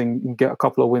wins and get a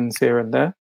couple of wins here and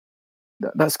there,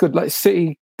 that's good. Like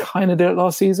City kind of did it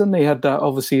last season. They had that.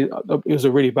 Obviously, it was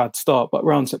a really bad start, but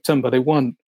around September they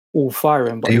weren't all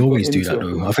firing. But they always do that,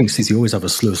 though. I think City always have a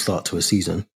slow start to a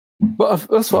season. But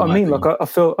that's what I mean. Like I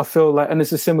feel like, and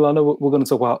this is similar. I know we're going to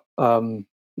talk about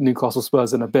Newcastle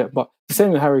Spurs in a bit, but the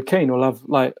same with Harry Kane. Will have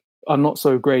like a not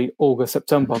so great August,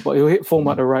 September, but he'll hit form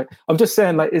at the right. I'm just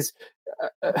saying, like, is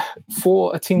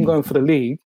for a team going for the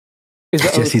league, is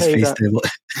that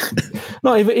okay?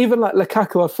 No, even like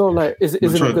Lukaku, I feel like isn't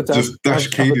it good to just dash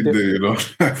Kane in there?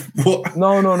 What?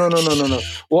 No.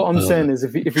 What I'm saying is,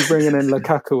 if you're bringing in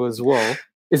Lukaku as well,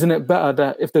 isn't it better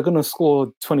that if they're going to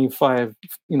score 25,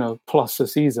 plus a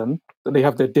season, that they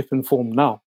have their dip in form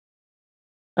now?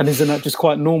 And isn't that just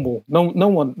quite normal? No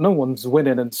one's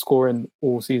winning and scoring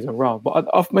all season round.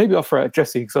 But maybe I'll throw it at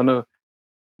Jesse, because I know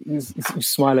he's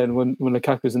smiling when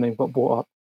Lukaku's name got brought up.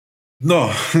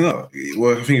 No.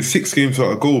 Well, I think it's 6 games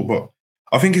without a goal, but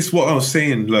I think it's what I was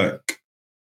saying, like,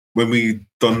 when we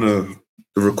done the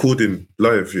recording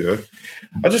live, yeah?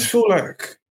 I just feel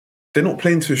like they're not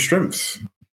playing to his strengths.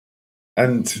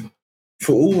 And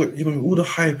for all the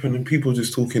hype and people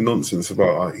just talking nonsense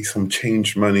about he's some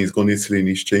changed man, he's gone to Italy and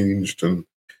he's changed, and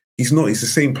he's not. He's the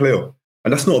same player,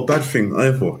 and that's not a bad thing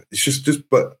either. It's just.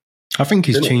 But I think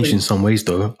he's changed in some ways,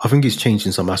 though. I think he's changed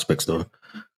in some aspects, though.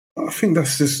 I think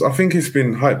that's just. I think it's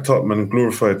been hyped up, man, and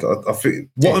glorified. I think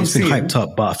what I'm seeing hyped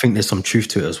up, but I think there's some truth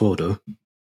to it as well, though.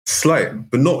 Slight,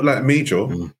 but not like major.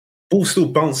 Ball still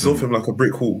bounces off him like a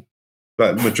brick wall,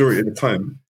 like majority of the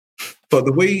time. But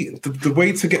the way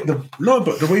to get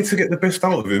the best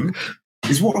out of him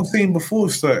is what I'm saying before.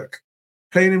 It's like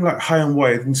playing him like high and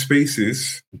wide in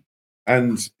spaces,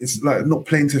 and it's like not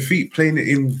playing to feet, playing it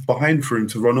in behind for him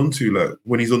to run onto, like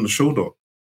when he's on the shoulder,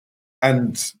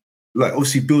 and like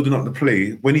obviously building up the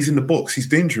play. When he's in the box, he's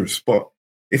dangerous. But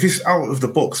if it's out of the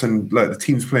box and like the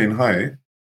team's playing high,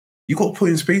 you got to put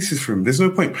in spaces for him. There's no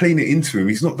point playing it into him.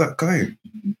 He's not that guy.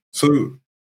 So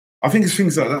I think it's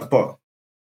things like that, but.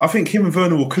 I think him and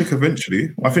Werner will click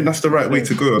eventually. I think that's the right way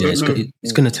to go.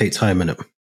 It's going to take time, innit?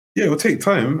 Yeah, it will take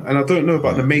time, and I don't know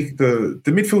about the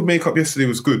midfield makeup yesterday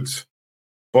was good,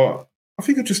 but I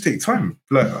think it'll just take time.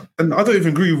 Like, and I don't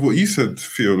even agree with what you said,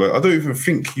 Theo. Like, I don't even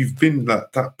think you've been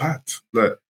that bad.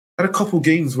 Like, had a couple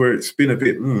games where it's been a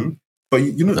bit, but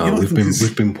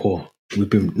we've been poor. We've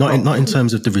been not in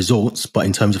terms of the results, but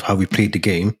in terms of how we played the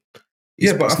game.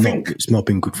 I think it's not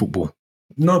been good football.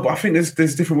 No, but I think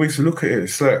there's different ways to look at it.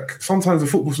 It's like sometimes the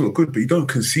football's not good, but you don't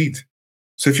concede.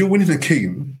 So if you're winning a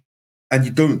game and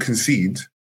you don't concede,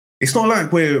 it's not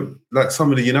like we're like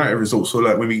some of the United results, or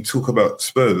like when we talk about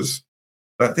Spurs,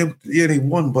 like they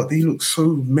won, but they look so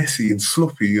messy and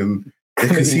sloppy, and they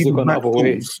conceded mad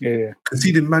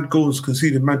goals,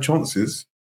 conceded mad chances.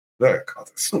 Like,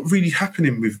 it's not really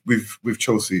happening with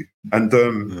Chelsea. And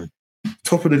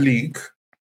top of the league,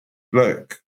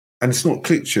 like, and it's not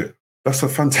clicked yet. That's a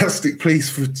fantastic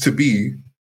place to be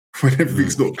when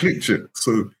everything's not clicked yet.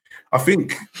 So I don't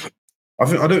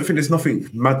think there's nothing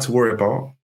mad to worry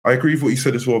about. I agree with what you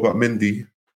said as well about Mendy.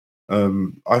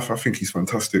 I think he's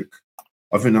fantastic.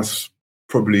 I think that's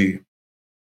probably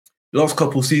the last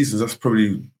couple of seasons. That's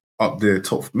probably up there,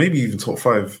 maybe even top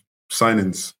 5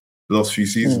 signings the last few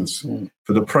seasons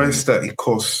for the price that it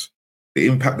costs, the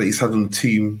impact that he's had on the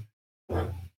team.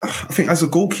 I think as a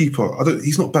goalkeeper,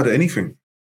 he's not bad at anything.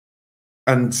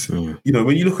 And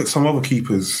when you look at some other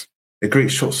keepers, they're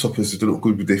great shot stoppers. They're not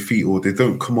good with their feet, or they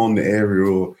don't command the area,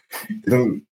 or they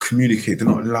don't communicate. They're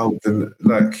not loud. And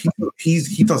like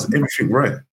he does everything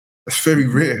right. That's very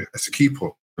rare as a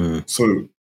keeper. So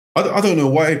I don't know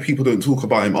why people don't talk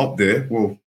about him up there.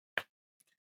 Well,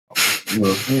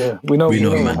 we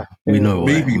know, man. We know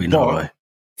why.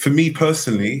 For me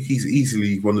personally, he's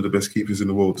easily one of the best keepers in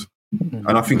the world,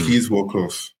 and I think he is world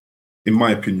class, in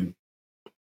my opinion.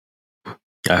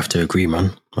 I have to agree,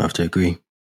 man. I have to agree.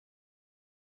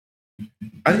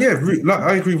 And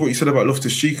I agree with what you said about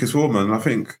Loftus-Cheek as well, man. I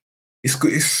think it's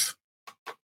good. It's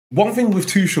one thing with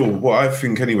Tuchel. What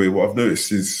I've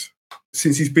noticed is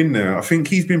since he's been there, I think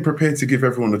he's been prepared to give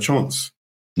everyone a chance.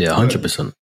 Yeah,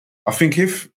 100%. I think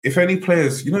if any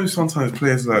players, sometimes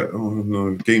players like, oh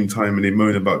no, game time, and they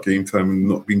moan about game time and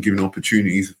not being given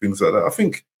opportunities and things like that. I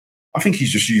think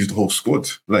he's just used the whole squad.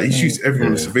 Like, he's used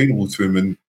everyone that's available to him,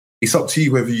 and it's up to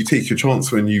you whether you take your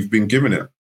chance when you've been given it.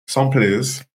 Some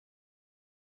players,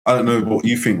 I don't know what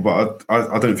you think, but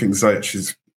I don't think Ziyech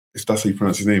is, if that's how you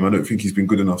pronounce his name, I don't think he's been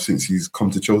good enough since he's come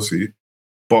to Chelsea.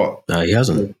 But he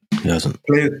hasn't.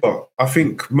 But I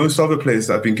think most other players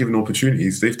that have been given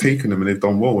opportunities, they've taken them and they've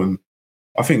done well. And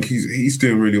I think he's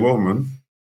doing really well, man.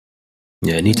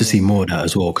 Yeah, I need to see more of that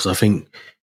as well, because I think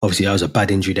obviously that was a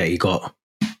bad injury that he got,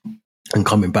 and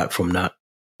coming back from that,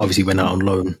 obviously went out on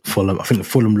loan. Fulham, I think the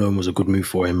Fulham loan was a good move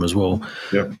for him as well.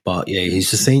 Yeah, but yeah, he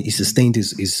sustained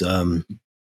his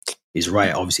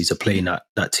right, obviously, to play in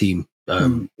that team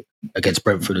against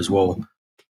Brentford as well.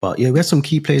 But yeah, we had some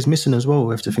key players missing as well.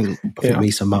 We have to think. I think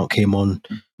Mason Mount came on,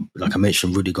 like I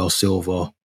mentioned, Rudiger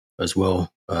Silva as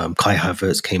well. Kai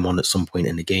Havertz came on at some point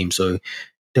in the game, so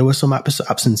there were some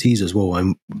absentees as well.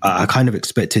 And I kind of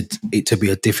expected it to be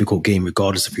a difficult game,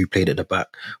 regardless of who played at the back.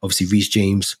 Obviously, Reece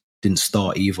James didn't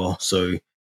start either, so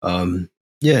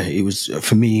it was,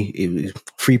 for me,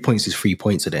 3 points is 3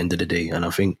 points at the end of the day. And I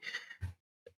think,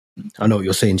 I know what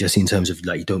you're saying, Jesse, in terms of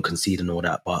like you don't concede and all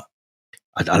that, but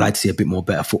I'd like to see a bit more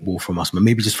better football from us. But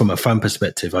maybe just from a fan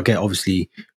perspective, I get obviously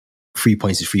 3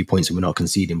 points is 3 points and we're not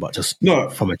conceding, but just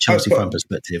from a Chelsea fan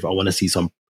perspective, I want to see some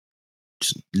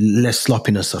less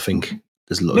sloppiness. I think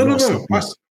there's a lot of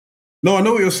sloppiness. I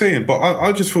know what you're saying, but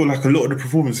I just feel like a lot of the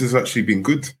performances have actually been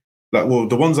good. Like, well,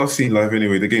 the ones I've seen live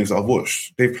anyway, the games that I've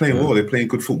watched, they're playing well. They're playing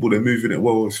good football. They're moving it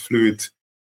well. It's fluid.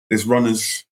 There's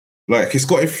runners. Like, it's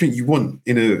got everything you want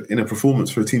in a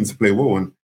performance for a team to play well.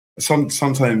 And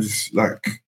sometimes,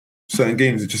 like, certain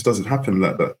games, it just doesn't happen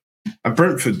like that. And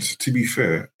Brentford, to be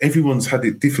fair, everyone's had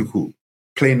it difficult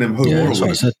playing them home or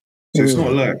away. So it's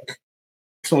not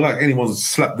like anyone's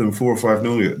slapped them 4 or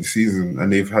 5-0 yet this season,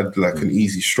 and they've had like an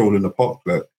easy stroll in the park.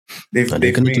 Like, they're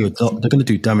going to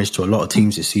do damage to a lot of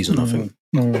teams this season, I think.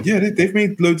 Yeah, they've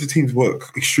made loads of teams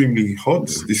work extremely hard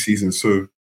this season. So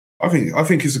I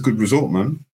think it's a good result,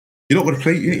 man. You're not going to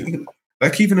play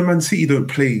like, even the Man City don't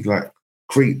play like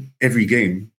great every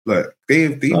game. Like they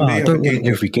don't win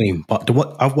every game, but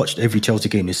I've watched every Chelsea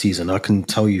game this season. I can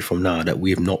tell you from now that we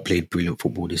have not played brilliant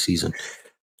football this season.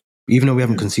 Even though we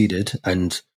haven't conceded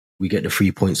and we get the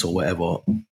 3 points or whatever,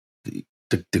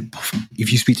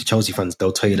 if you speak to Chelsea fans,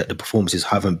 they'll tell you that the performances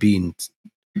haven't been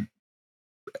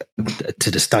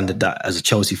to the standard that as a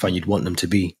Chelsea fan you'd want them to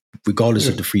be. regardless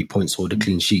of the 3 points or the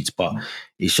clean sheets. But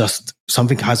it's just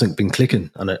something hasn't been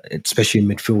clicking, and especially in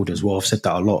midfield as well. I've said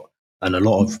that a lot, and a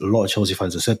lot of Chelsea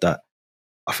fans have said that.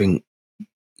 I think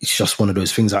it's just one of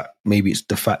those things that maybe it's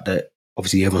the fact that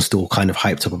obviously everyone's still kind of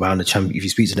hyped up around the champion. If you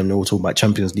speak to them, they're all talking about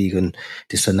Champions League and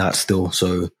this and that still.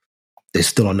 So they're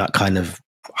still on that kind of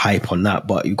hype on that,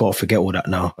 but you've got to forget all that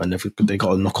now, and they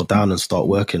got to knuckle down and start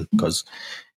working, because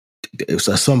at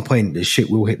some point the shit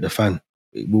will hit the fan.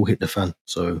 It will hit the fan.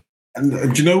 So,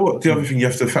 and do you know what? The other thing you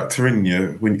have to factor in,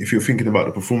 if you're thinking about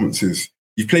the performances,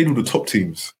 you've played all the top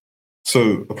teams.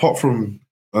 So apart from,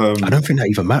 I don't think that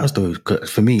even matters though.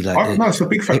 For me, no, it's a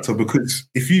big factor, because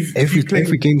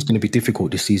every game's going to be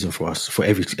difficult this season for us, for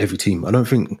every team. I don't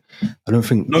think. No,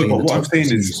 but what I'm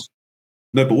saying is.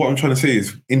 No, but what I'm trying to say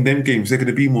is, in them games, they're going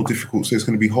to be more difficult, so it's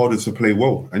going to be harder to play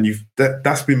well. And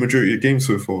that's been majority of games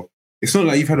so far. It's not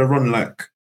like you've had a run like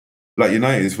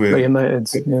United's, where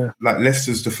like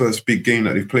Leicester's the first big game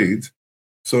that they've played.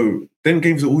 So them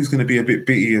games are always going to be a bit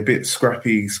bitty, a bit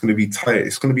scrappy. It's going to be tight.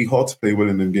 It's going to be hard to play well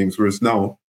in them games. Whereas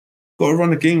now, got to run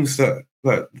the games that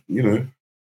the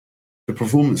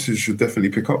performances should definitely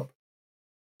pick up.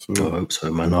 So I hope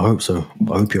so, man. I hope so.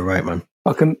 I hope you're right, man.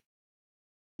 I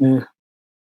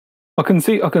can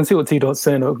see what T-Dot's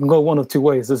saying. It can go one of two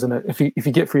ways, isn't it? If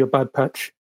you get through a bad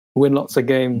patch, you win lots of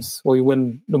games, or you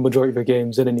win the majority of the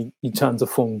games, and then you turn to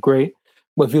form, great.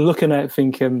 But if you're looking at it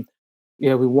thinking,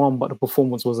 yeah, we won, but the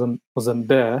performance wasn't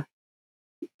there,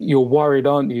 you're worried,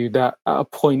 aren't you, that at a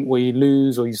point where you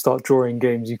lose or you start drawing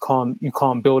games, you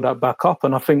can't build that back up.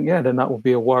 And I think, then that will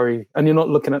be a worry. And you're not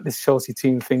looking at this Chelsea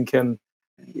team thinking,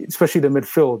 especially the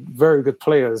midfield, very good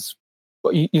players,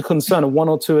 but you're concerned one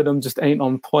or two of them just ain't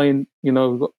on point.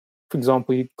 For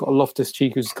example, you've got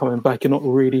Loftus-Cheek who's coming back. You're not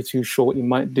really too sure what he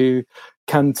might do.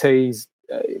 Kante's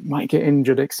might get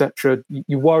injured, etc.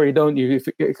 You worry, don't you, if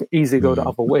it could easily go the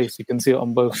other way? So you can see it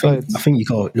on both sides. I think you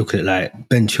got to look at it like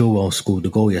Ben Chilwell scored the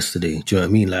goal yesterday. Do you know what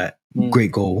I mean? Like,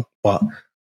 great goal, but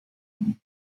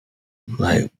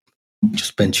like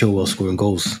just Ben Chilwell scoring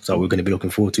goals that we're going to be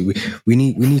looking forward to. We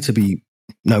need to be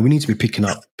picking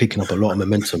up a lot of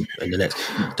momentum in the next.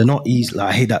 They're not easy. Like,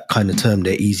 I hate that kind of term.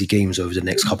 They're easy games over the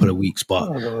next couple of weeks, but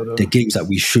they're games that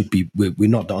we should be. We're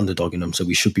not the underdog in them, so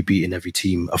we should be beating every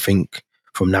team. I think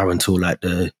from now until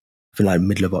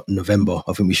middle of November,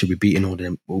 I think we should be beating all of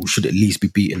them, or should at least be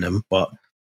beating them. But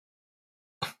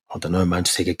I don't know, man.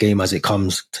 Just take a game as it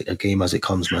comes.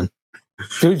 Man.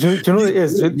 Do you know what it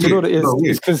is? Do you know what it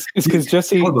is? It's because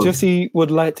Jesse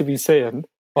would like to be saying,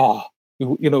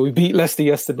 we beat Leicester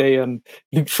yesterday and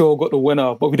Luke Shaw got the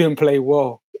winner, but we didn't play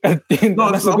well. I'm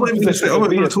not going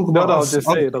to talk about us.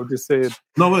 I'm just saying.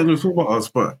 No, I'm not going to talk about us,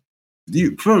 but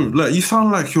you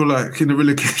sound like you're like in a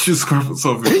relegation scrap or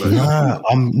something. Like, nah,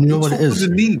 you know what it is?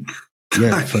 The league.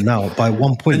 Yeah, for now, by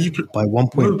 1 point. No,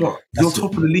 but you're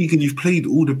top of the league and you've played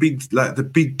all the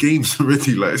big games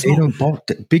already. Like,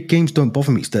 the big games don't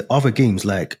bother me. It's the other games,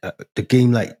 like the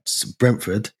game like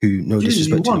Brentford, who no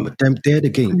disrespect to them, but they're the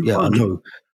game. Yeah, I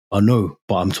know.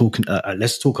 But I'm talking.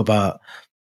 Let's talk about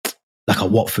like a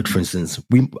Watford, for instance.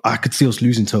 I could see us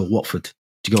losing to a Watford.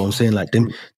 Do you get what I'm saying? Like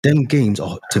them games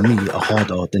are, to me, are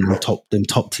harder than them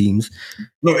top teams.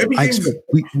 No, every game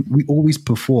we always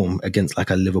perform against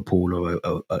like a Liverpool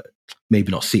or a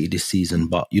maybe not City this season,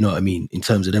 but you know what I mean. In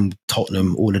terms of them,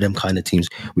 Tottenham, all of them kind of teams,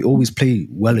 we always play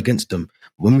well against them.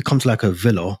 When we come to like a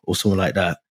Villa or someone like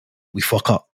that, we fuck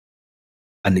up,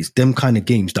 and it's them kind of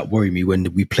games that worry me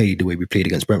when we play the way we played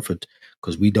against Brentford,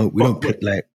 because we don't play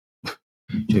like. Do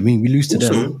you know what I mean? We lose to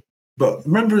them. But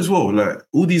remember as well, like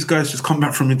all these guys just come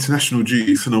back from international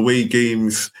duties and away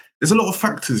games. There's a lot of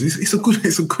factors. It's a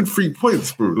good 3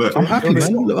 points, bro. Like, I'm happy,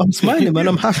 man. I'm smiling, man.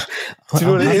 I'm happy. Do you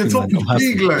know what it is?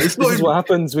 This is what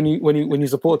happens when you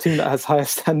support a team that has higher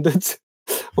standards.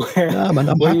 Nah, man,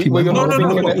 I'm happy. Where you're not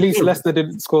thinking at least Leicester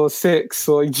didn't score 6,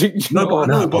 or at least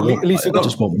you got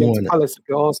just want more in Palace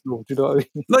at Arsenal. Do you know what I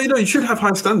mean? No, you should have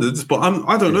high standards, but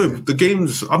I don't know the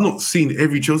games. I've not seen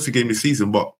every Chelsea game this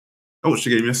season, but I watched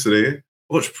the game yesterday.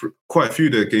 I watched quite a few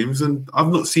of their games, and I've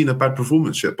not seen a bad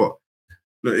performance yet. But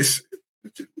it's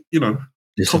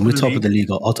listen, we're top of the league.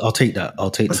 I'll take that. I'll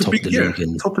take the top of the league.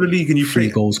 And top of the league, and you three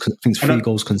goals. I think 3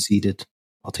 goals conceded.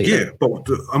 I'll take that. Yeah, but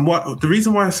the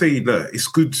reason why I say that it's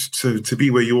good to be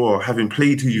where you are, having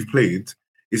played who you've played,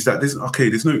 is that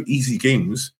there's no easy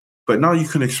games, but now you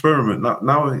can experiment.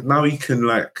 Now you can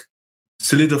like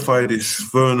solidify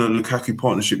this Werner Lukaku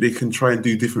partnership. They can try and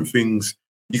do different things.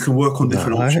 You can work on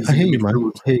different options. I hear you,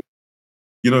 man.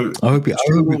 I hope it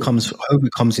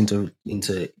comes into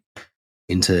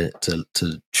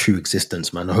true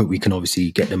existence, man. I hope we can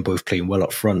obviously get them both playing well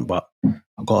up front, but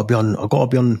I gotta be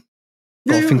on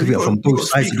Got to think of it from both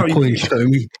sides of the coin. You know what I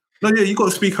mean? No, yeah, you got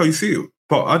to speak how you see it.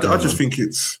 But I just think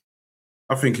it's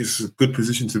a good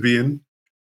position to be in,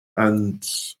 and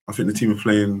I think the team are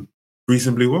playing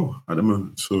reasonably well at the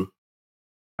moment. So,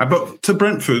 but to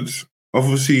Brentford,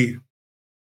 obviously,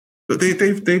 they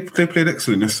played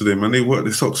excellent yesterday, man. They worked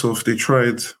their socks off. They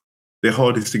tried their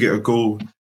hardest to get a goal.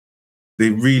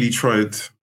 They really tried.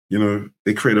 You know,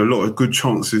 they created a lot of good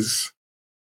chances,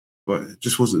 but it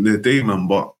just wasn't their day, man.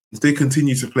 But if they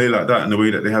continue to play like that in the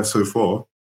way that they have so far,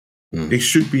 they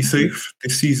should be safe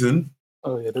this season.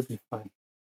 Oh yeah, they'll be fine.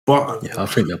 But yeah, I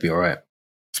think they'll be all right.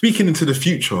 Speaking into the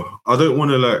future, I don't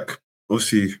want to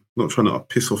obviously not trying to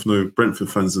piss off no Brentford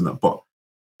fans and that, but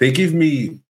they give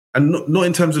me, and not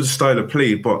in terms of the style of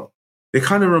play, but they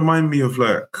kind of remind me of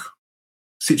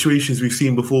situations we've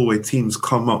seen before where teams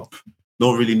come up, no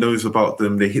one really knows about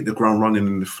them, they hit the ground running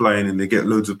and they're flying and they get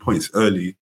loads of points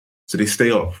early, so they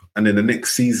stay up, and then the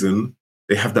next season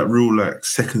they have that real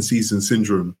second season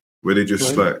syndrome where they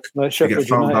just like they Sheffield get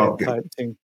found United out. type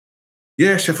thing.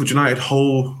 Yeah, Sheffield United,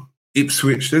 Hull,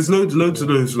 Ipswich. There's loads of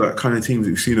those kind of teams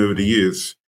that we've seen over the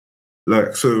years.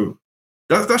 So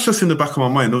that's just in the back of my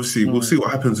mind. Obviously, we'll see what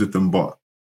happens with them, but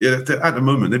yeah, at the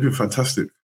moment they've been fantastic.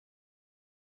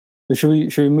 So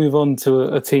should we move on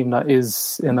to a team that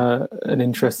is in an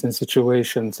interesting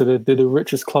situation? So they're the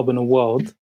richest club in the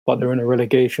world, but they're in a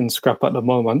relegation scrap at the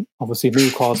moment. Obviously,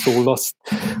 Newcastle lost.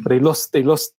 They lost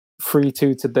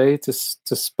 3-2 today to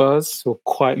Spurs, who are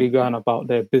quietly going about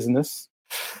their business.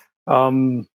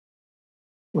 It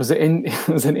was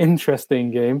an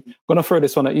interesting game. I'm going to throw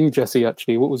this one at you, Jesse.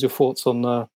 Actually, what was your thoughts on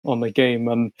the game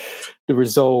and the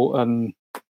result and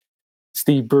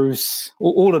Steve Bruce,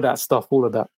 all of that stuff, all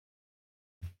of that?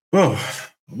 Well,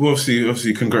 we're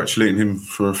obviously congratulating him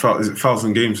for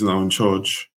 1,000 games now in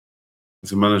charge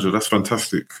as a manager. That's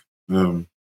fantastic.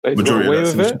 Majority away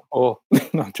with it, or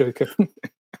no, I'm joking.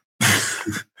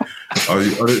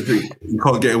 I don't think you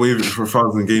can't get away with it for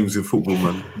 1,000 games in football,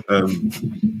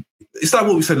 man. It's like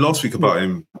what we said last week about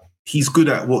him. He's good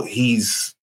at what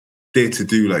he's there to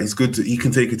do. He's good. He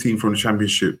can take a team from the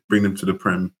Championship, bring them to the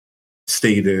Prem,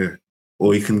 stay there,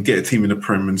 or he can get a team in the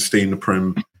Prem and stay in the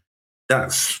Prem.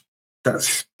 That's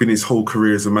been his whole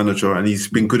career as a manager, and he's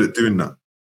been good at doing that.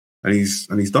 And he's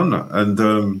done that.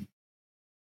 And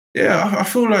I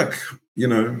feel like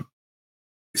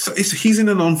he's in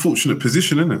an unfortunate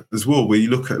position, isn't it, as well, where you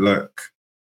look at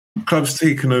clubs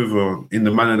taking over in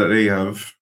the manner that they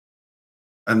have,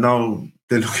 and now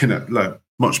they're looking at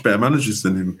much better managers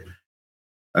than him.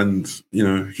 And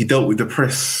he dealt with the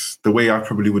press the way I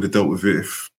probably would have dealt with it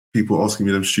if people were asking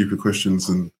me them stupid questions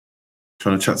and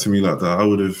trying to chat to me like that. I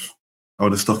would have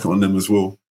stuck it on them as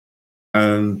well.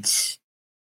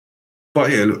 But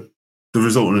yeah, look, the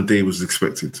result on the day was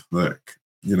expected.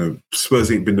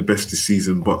 Spurs ain't been the best this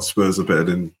season, but Spurs are better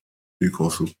than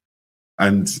Newcastle.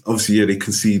 And obviously, they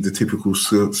concede the typical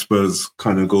Spurs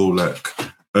kind of goal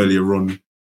earlier on.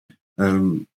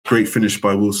 Great finish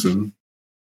by Wilson.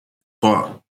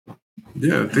 But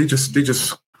yeah, they just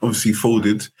obviously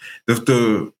folded.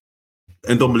 The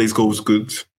Ndombele's goal was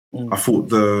good. I thought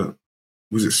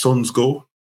was it Son's goal?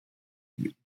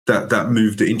 That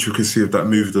move, the intricacy of that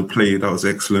move, the play, that was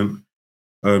excellent.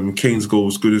 Kane's goal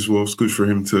was good as well. It's good for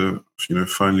him to,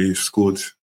 finally have scored,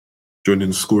 joining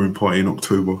the scoring party in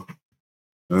October.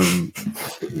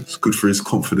 It's good for his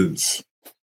confidence.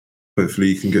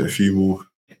 Hopefully he can get a few more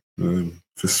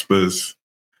for Spurs.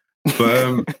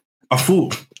 But I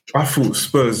thought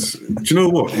Spurs, do you know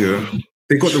what? Yeah,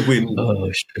 they got the win,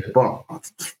 but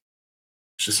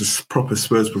it's just a proper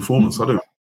Spurs performance. I don't.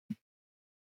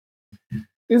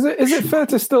 Is it fair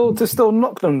to still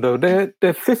knock them though?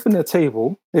 They're fifth in the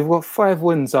table. They've got 5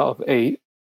 wins out of 8.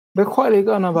 They're quietly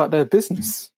going about their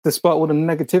business, despite all the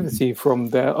negativity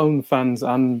from their own fans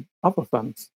and other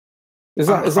fans. Is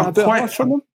that a bit harsh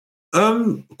on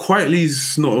them? Quietly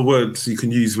is not a word you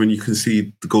can use when you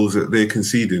concede the goals that they're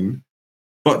conceding.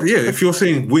 But yeah, if you're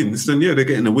saying wins, then yeah, they're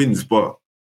getting the wins. But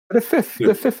they're fifth. Yeah.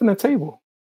 They're fifth in the table.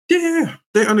 Yeah,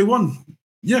 they only won.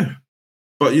 Yeah,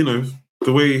 but the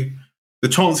way. The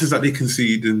chances that they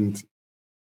concede and,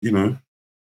 yeah,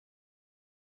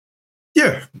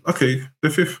 okay, they're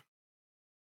fifth.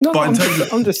 No, but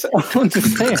I'm just saying.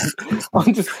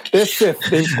 They're fifth.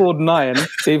 They've scored 9.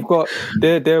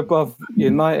 They're above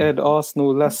United,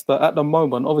 Arsenal, Leicester at the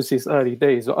moment. Obviously, it's early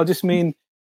days. I just mean,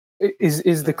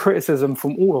 is the criticism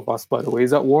from all of us, by the way,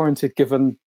 is that warranted?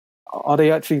 Given, are they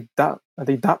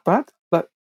that bad?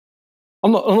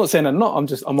 I'm not saying they're not. I'm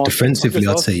asking. Defensively,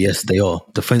 I'd say yes, they are.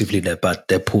 Defensively, they're bad.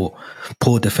 They're poor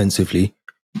defensively.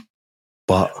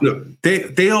 But look,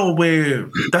 they are where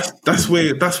that's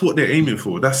what they're aiming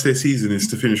for. That's their season, is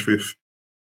to finish fifth.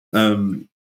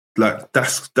 Like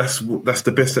that's the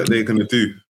best that they're going to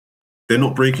do. They're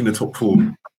not breaking the top four.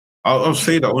 I'll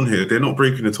say that on here. They're not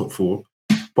breaking the top four.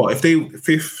 But if they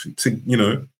fifth,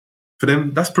 for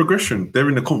them, that's progression. They're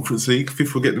in the Conference League.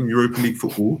 Fifth will get them Europa League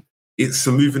football. It's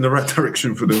a move in the right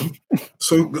direction for them.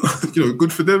 So,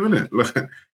 good for them, isn't it? Like,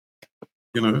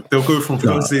 they'll go from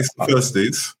Thursdays to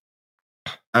Thursdays.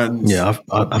 And yeah,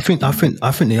 I think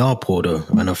they are poor though,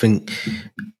 and I think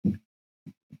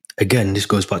again this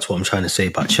goes back to what I'm trying to say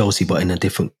about Chelsea, but in a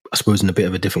bit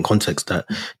of a different context. That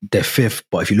they're fifth,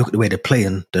 but if you look at the way they're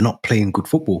playing, they're not playing good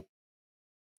football.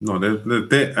 No,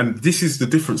 they're and this is the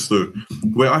difference though,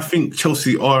 where I think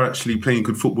Chelsea are actually playing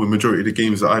good football in majority of the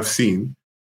games that I've seen.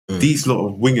 These lot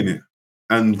are winging it,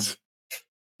 and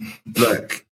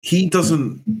like he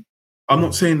doesn't. I'm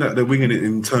not saying that they're winging it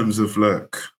in terms of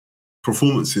like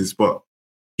performances, but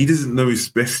he doesn't know his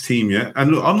best team yet.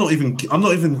 And look, I'm not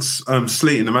even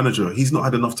slating the manager. He's not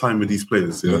had enough time with these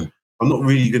players. Yeah, I'm not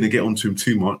really going to get onto him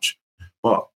too much,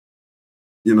 but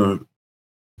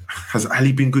has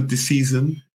Ali been good this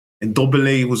season? And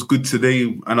Dobele was good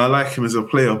today, and I like him as a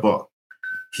player, but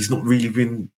he's not really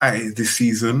been at it this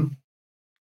season.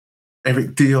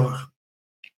 Eric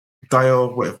Dyer,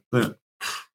 whatever.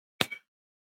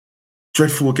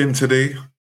 Dreadful again today.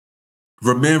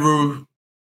 Romero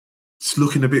is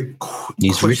looking a bit.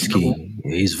 He's risky.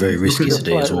 He's very risky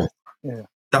today as well. Yeah.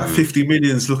 That 50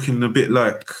 million is looking a bit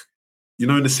like,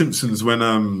 in The Simpsons when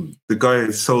the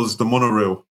guy sells the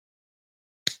monorail.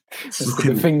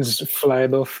 The things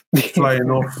flying off.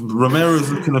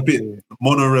 Romero's looking a bit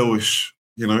monorail-ish,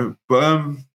 But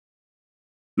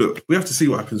look, we have to see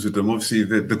what happens with them. Obviously,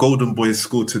 the Golden Boys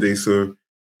scored today, so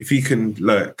if he can,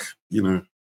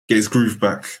 get his groove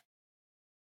back,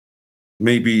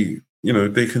 maybe,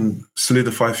 they can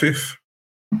solidify fifth.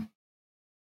 I'm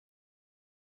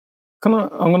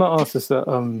going to ask this at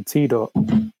T-Dot.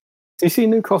 Do you see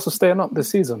Newcastle staying up this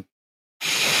season?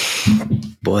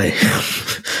 Boy.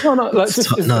 No, it's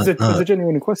a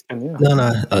genuine question, yeah.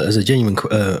 No, as a genuine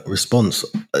response,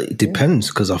 it depends,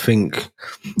 because I think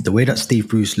the way that Steve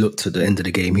Bruce looked at the end of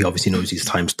the game, he obviously knows his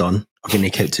time's done. I think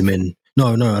they kept him in. No,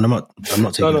 and I'm not taking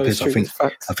the piss.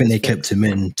 I think they kept him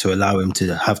in to allow him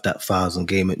to have that 1,000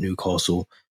 game at Newcastle.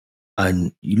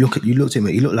 And you looked at him,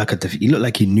 he looked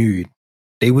like he knew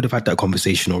they would have had that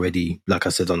conversation already, like I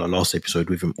said on the last episode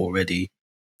with him already.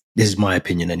 This is my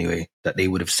opinion anyway, that they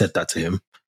would have said that to him.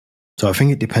 So I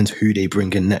think it depends who they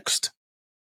bring in next.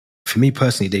 For me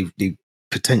personally, they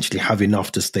potentially have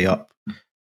enough to stay up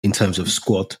in terms of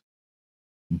squad,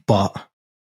 but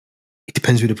it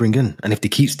depends who they bring in. And if they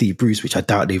keep Steve Bruce, which I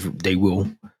doubt they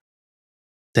will,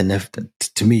 then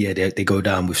to me, they go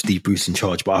down with Steve Bruce in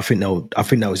charge. But I think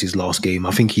that was his last game.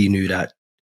 I think he knew that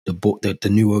the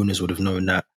new owners would have known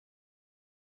that.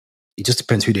 It just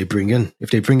depends who they bring in.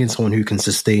 If they bring in someone who can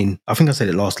sustain, I think I said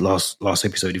it last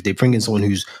episode, if they bring in someone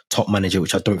who's top manager,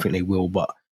 which I don't think they will, but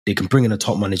they can bring in a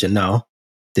top manager now,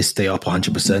 they stay up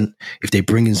 100%. If they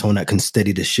bring in someone that can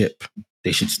steady the ship,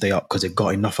 they should stay up because they've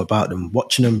got enough about them.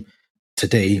 Watching them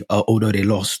today, although they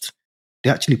lost, they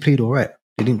actually played all right.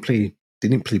 They didn't play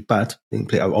bad. They didn't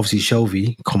play. Obviously,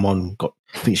 Shelvey,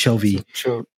 I think Shelvey.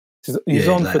 Sure. He's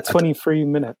on for 23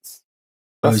 minutes.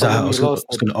 I was going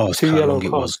to ask how long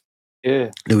it was.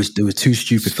 Yeah, there was two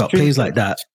stupid plays like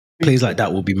that. Plays like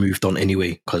that will be moved on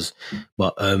anyway.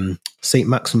 But Saint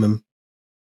Maximin,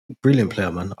 brilliant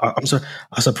player, man. I'm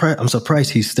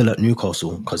surprised he's still at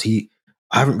Newcastle because I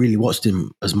haven't really watched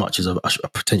him as much as I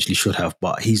potentially should have.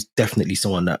 But he's definitely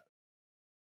someone that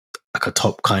like a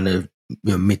top kind of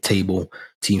mid-table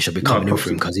team should be coming in for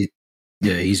him because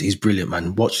he's brilliant,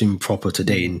 man. Watch him proper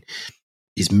today and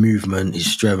his movement, his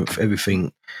strength,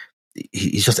 everything.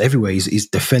 He's just everywhere. He's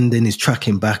defending, he's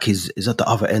tracking back, he's at the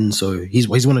other end. So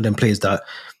he's one of them players that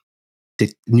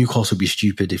Newcastle would be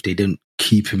stupid if they didn't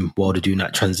keep him while they're doing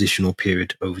that transitional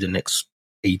period over the next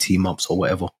 18 months or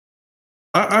whatever.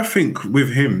 I think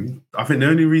with him, the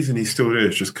only reason he's still there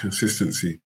is just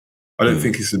consistency. I don't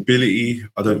think it's ability.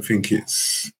 I don't think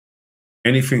it's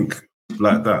anything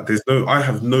like that. I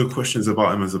have no questions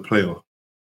about him as a player.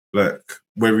 Like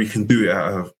whether he can do it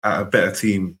at a better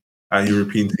team, at a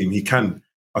European team, he can.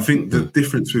 I think the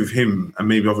difference with him and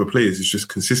maybe other players is just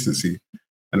consistency.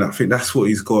 And I think that's what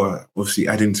he's got to obviously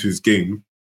add into his game.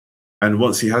 And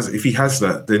if he has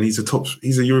that, then he's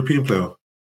a European player.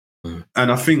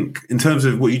 And I think in terms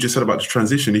of what you just said about the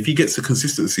transition, if he gets the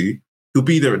consistency, he'll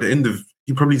be there at the end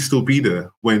he'll probably still be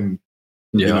there when.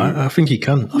 Yeah, I think he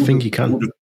can.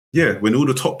 When all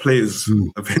the top players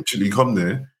eventually come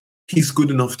there, he's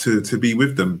good enough to be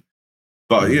with them.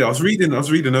 But yeah, I was reading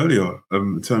earlier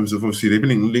in terms of obviously they've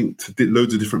been linked to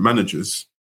loads of different managers.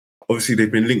 Obviously,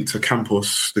 they've been linked to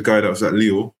Campos, the guy that was at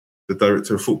Lille, the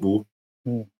director of football,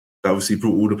 that obviously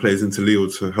brought all the players into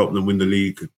Lille to help them win the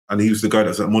league. And he was the guy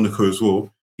that's at Monaco as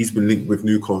well. He's been linked with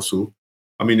Newcastle.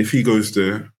 I mean, if he goes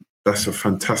there, that's a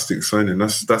fantastic signing.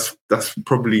 That's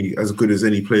probably as good as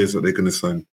any players that they're going to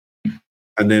sign.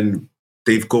 And then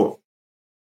they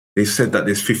said that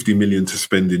there's 50 million to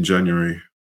spend in January,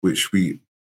 which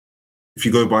if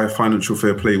you go by financial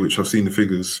fair play, which I've seen the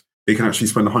figures, they can actually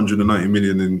spend 190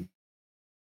 million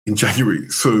in January.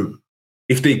 So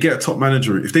if they get a top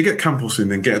manager, if they get Campos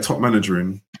in and get a top manager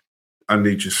in and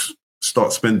they just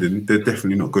start spending, they're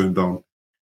definitely not going down.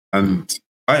 And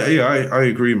I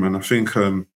agree, man. I think,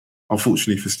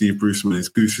 unfortunately for Steve Bruce, man, his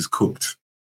goose is cooked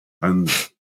and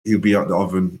he'll be out the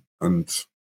oven, and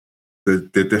they're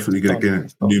definitely going to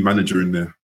get a new manager in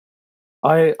there.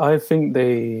 I think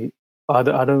I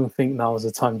don't think now is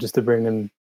the time just to bring in,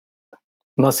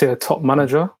 when I say a top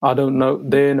manager, I don't know,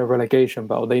 they're in a relegation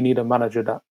battle. They need a manager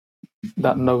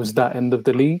that knows that end of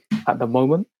the league at the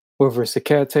moment, whether it's a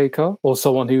caretaker or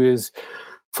someone who is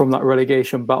from that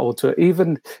relegation battle to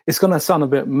even, it's going to sound a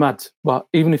bit mad, but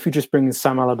even if you just bring in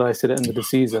Sam Allardyce at the end of the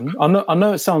season, I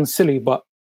know it sounds silly, but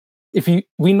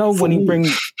when he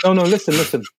brings,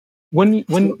 listen,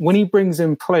 when he brings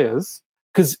in players,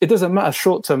 because it doesn't matter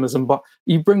short-termism, but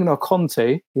you bring in a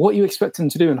Conte, what you expect him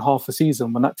to do in half a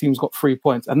season when that team's got 3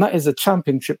 points? And that is a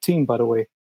championship team, by the way.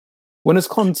 When has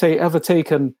Conte ever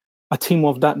taken a team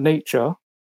of that nature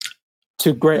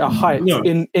to greater heights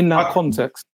in that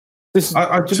context? This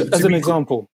just as an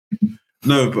example.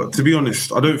 No, but to be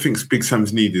honest, I don't think Big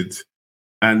Sam's needed.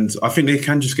 And I think they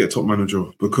can just get a top manager,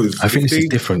 because... I think this is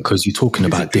different because you're talking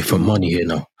about different money here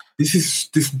now.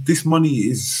 This money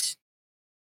is...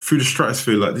 through the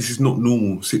stratosphere. Like, this is not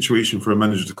normal situation for a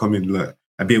manager to come in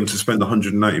and be able to spend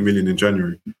 190 million in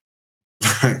January.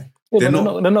 They're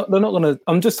not going to.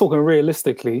 I'm just talking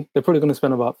realistically. They're probably going to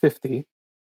spend about 50.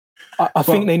 I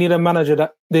think they need a manager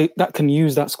that can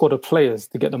use that squad of players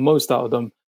to get the most out of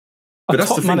them. But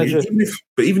that's the thing.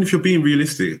 Even if you're being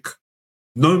realistic,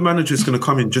 no manager is going to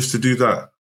come in just to do that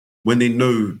when they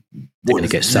know they're going to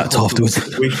get sacked afterwards. The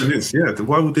situation is. Yeah,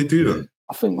 why would they do that?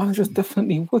 I think managers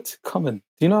definitely would come in. Do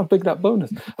you know how big that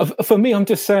bonus? For me, I'm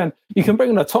just saying, you can bring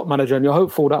in a top manager and you're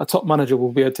hopeful that a top manager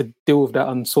will be able to deal with that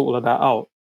and sort all of that out.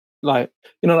 Like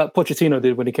Pochettino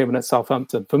did when he came in at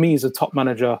Southampton. For me, he's a top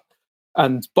manager,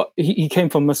 but he came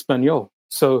from Espanyol.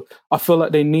 So I feel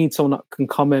like they need someone that can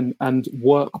come in and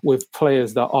work with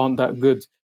players that aren't that good.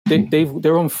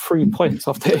 They're on 3 points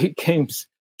after 8 games.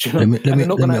 Do you know?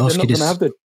 Let me ask you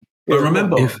this. But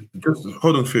remember,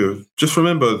 hold on, Theo. Just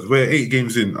remember, we're 8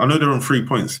 games in. I know they're on 3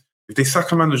 points. If they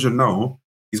sack a manager now,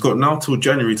 he's got now till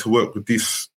January to work with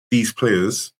these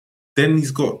players. Then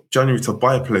he's got January to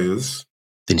buy players.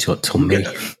 Then he's got Tom May.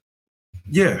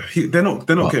 Yeah, they're not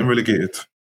getting relegated.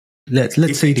 Let's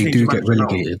say they do get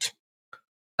relegated,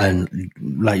 and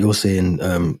like you're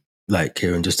saying, like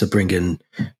Kieran, just to bring in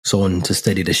someone to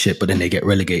steady the ship, but then they get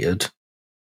relegated.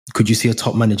 Could you see a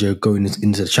top manager going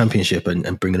into the championship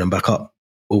and bringing them back up?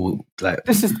 Or like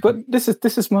this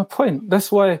is my point.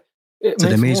 That's why. So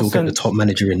they may as well get the top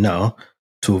manager in now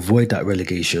to avoid that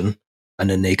relegation, and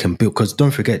then they can build. Because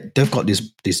don't forget, they've got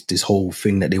this whole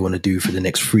thing that they want to do for the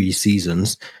next 3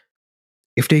 seasons.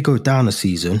 If they go down a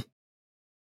season,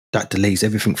 that delays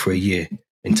everything for a year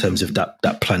in terms of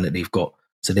that plan that they've got.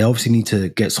 So they obviously need to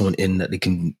get someone in that they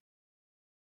can.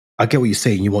 I get what you're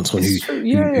saying. You want someone who's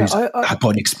got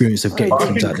an experience of getting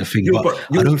teams out of the thing, but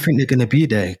I don't think they're going to be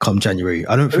there come January.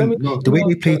 I don't think the way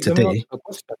they play today.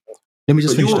 Let me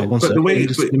just finish that one sec.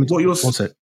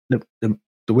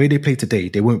 The way they play today,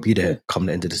 they won't be there come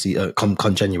the end of the season.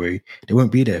 Come January, they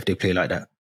won't be there if they play like that.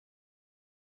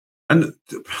 And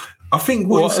I think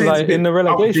what you're saying like in the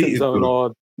relegation zone,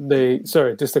 or they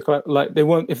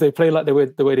won't if they play like the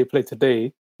way they play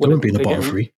today. They won't be in the bottom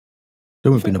 3. They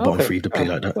won't be in the bottom 3 if they play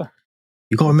like that.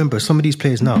 You got to remember, some of these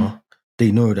players now,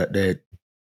 they know that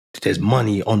there's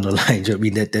money on the line. Do you know what I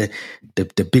mean?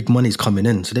 That the big money's coming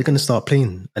in, so they're going to start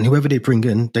playing. And whoever they bring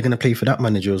in, they're going to play for that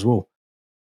manager as well.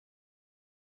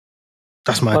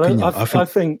 That's my opinion. I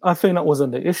think that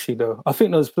wasn't the issue, though. I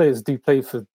think those players do play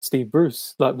for Steve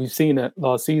Bruce, like we've seen it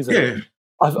last season. Yeah.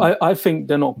 I think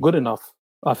they're not good enough.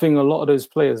 I think a lot of those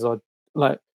players are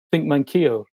like, think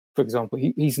Manquillo, for example.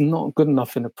 He's not good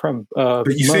enough in the Prem.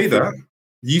 But you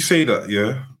say that,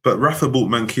 yeah. But Rafa bought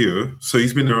Manquillo, so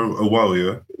he's been there a while,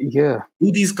 yeah. Yeah.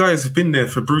 All these guys have been there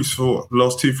for Bruce for the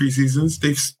last 2-3 seasons.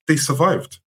 They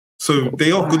survived, so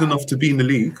they are good enough to be in the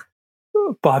league.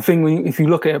 But I think if you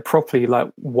look at it properly,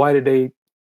 like, why did they?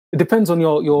 It depends on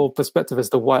your perspective as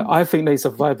to why. I think they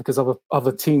survived because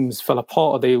other teams fell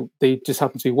apart, or they just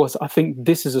happened to be worse. I think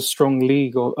this is a strong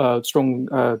league, or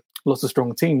lots of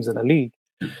strong teams in the league.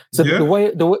 So the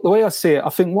way I see it, I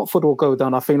think Watford will go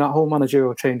down. I think that whole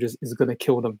managerial change is going to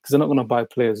kill them because they're not going to buy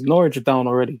players. Norwich are down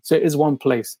already, so it is one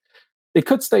place. They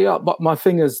could stay up, but my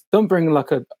thing is, don't bring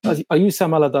I use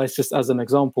Sam Allardyce just as an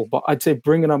example, but I'd say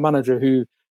bring in a manager who,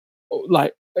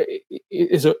 like,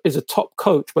 is a top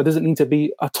coach, but doesn't need to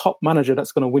be a top manager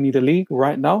that's going to win you the league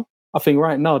right now. I think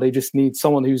right now they just need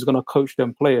someone who's going to coach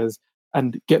them players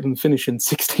and get them finishing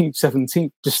 16th,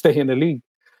 17th, just stay in the league.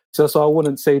 So I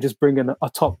wouldn't say just bring in a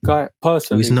top guy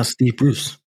person. He's not Steve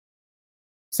Bruce.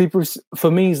 Steve Bruce,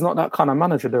 for me, he's not that kind of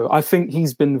manager, though. I think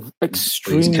he's been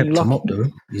extremely He's kept lucky. him up,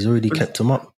 though. He's already kept him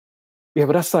up. Yeah,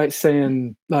 but that's like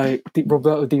saying like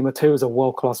Roberto Di Matteo is a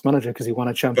world-class manager because he won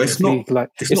a Champions League.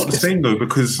 Like, it's not the same, though,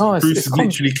 because Bruce has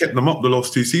literally kept them up the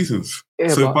last 2 seasons. Yeah,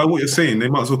 so by what you're saying, they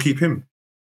might as well keep him.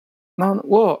 No,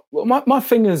 well, my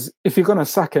thing is, if you're going to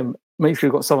sack him, make sure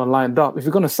you've got someone lined up. If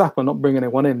you're going to sack him, not bring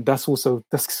anyone in, that's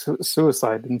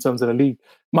suicide in terms of the league.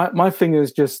 My thing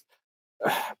is just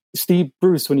Steve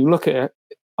Bruce, when you look at it,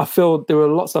 I feel there were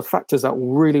lots of factors that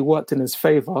really worked in his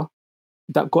favour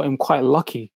that got him quite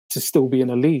lucky to still be in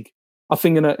a league. I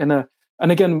think and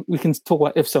again, we can talk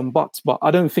about ifs and buts, but I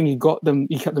don't think he kept them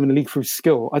in the league through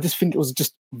skill. I just think it was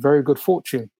just very good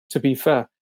fortune, to be fair.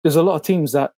 There's a lot of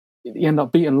teams that you end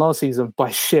up beating last season by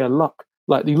sheer luck.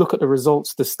 Like, you look at the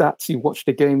results, the stats, you watch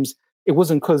the games. It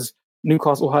wasn't because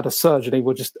Newcastle had a surge and they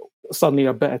were just suddenly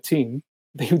a better team.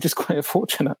 They were just quite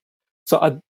fortunate.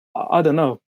 So I don't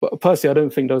know. But personally, I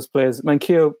don't think those players...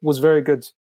 Mankia was very good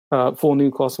for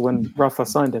Newcastle when Rafa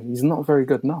signed him. He's not very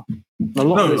good now. A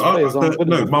lot of these players aren't good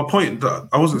enough. My point,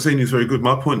 I wasn't saying he's very good.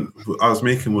 My point I was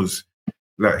making was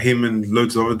like him and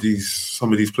loads of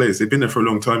some of these players, they've been there for a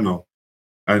long time now.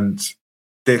 And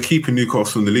they're keeping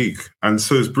Newcastle in the league. And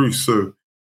so is Bruce. So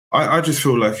I just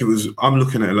feel like I'm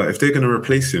looking at it like, if they're going to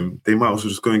replace him, they might as well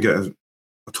just go and get a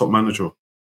top manager.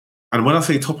 And when I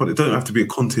say top, it don't have to be a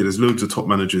Conte. There's loads of top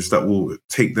managers that will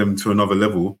take them to another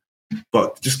level.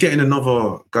 But just getting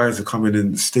another guy to come in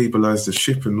and stabilise the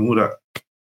ship and all that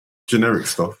generic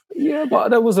stuff. Yeah, but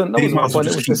that wasn't my point.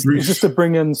 It was just to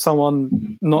bring in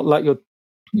someone not like you're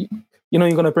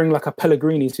going to bring like a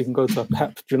Pellegrini so you can go to a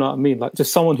Pep. Do you know what I mean? Like,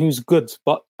 just someone who's good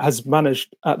but has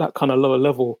managed at that kind of lower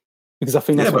level. Because I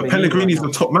think that's but Pellegrini's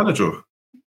the top manager.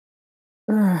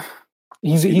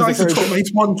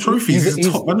 He's won trophies. He's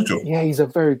a top manager. Yeah, he's a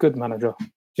very good manager. Do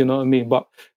you know what I mean? But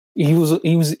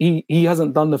he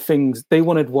hasn't done the things they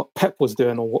wanted. What Pep was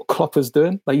doing or what Klopp was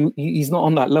doing. Like, he's not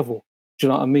on that level. Do you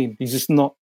know what I mean? He's just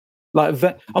not like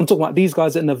I'm talking about these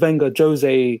guys in the Wenger,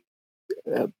 Jose,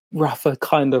 Rafa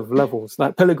kind of levels.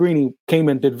 Like, Pellegrini came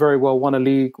in, did very well, won a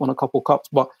league, won a couple cups,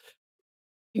 but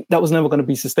that was never going to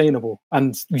be sustainable.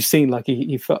 And we've seen like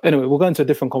he felt. Anyway, we'll go into a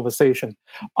different conversation.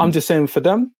 I'm just saying, for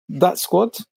them, that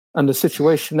squad and the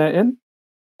situation they're in,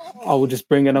 I would just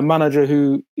bring in a manager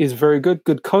who is very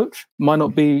good coach, might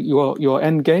not be your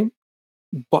end game,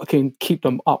 but can keep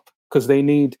them up, because they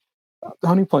need,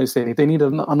 how many points they need? They need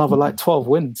another like 12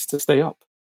 wins to stay up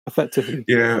effectively.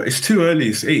 Yeah, it's too early.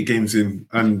 It's 8 games in,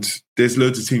 and there's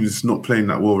loads of teams not playing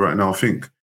that well right now. I think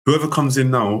whoever comes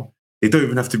in now, they don't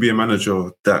even have to be a manager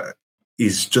that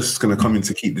is just going to come in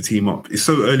to keep the team up. It's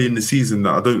so early in the season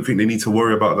that I don't think they need to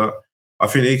worry about that. I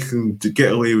think they can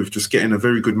get away with just getting a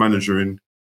very good manager in,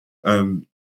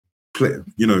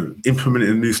 implementing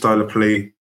a new style of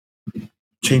play,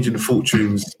 changing the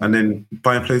fortunes, and then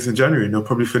buying players in January, and they'll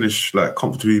probably finish like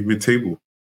comfortably mid-table.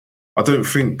 I don't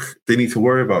think they need to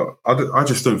worry about. I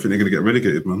just don't think they're going to get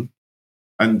relegated, man.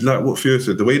 And like what Theo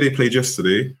said, the way they played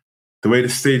yesterday, the way the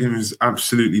stadium is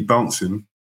absolutely bouncing,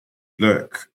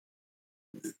 like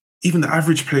even the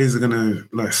average players are going to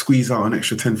like squeeze out an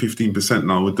extra 10-15%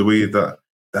 now with the way that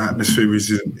the atmosphere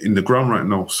is in the ground right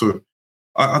now. So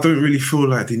I don't really feel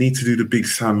like they need to do the Big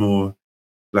Sam or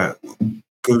like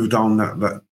go down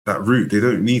that route. They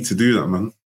don't need to do that,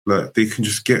 man. Like, they can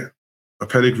just get a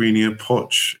Pellegrini, a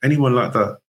Poch, anyone like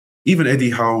that. Even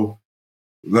Eddie Howe,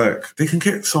 like, they can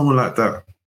get someone like that.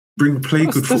 Play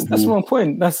good football. That's my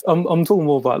point. I'm talking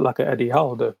more about like an Eddie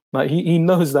Howe, though. Like, he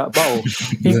knows that battle.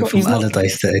 He's from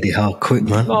Allardyce to Eddie Howe, quick,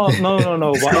 man. No.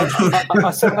 But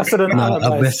I said an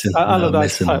Allardyce.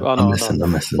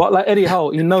 I'm messing. But like Eddie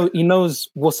Howe, he knows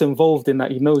what's involved in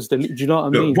that. He knows the. Do you know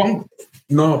what I mean?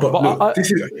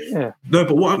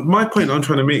 But what my point I'm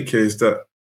trying to make here is that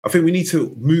I think we need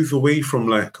to move away from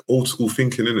like old school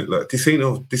thinking, innit? Like, this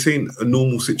ain't a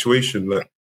normal situation.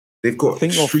 Like, They've got. I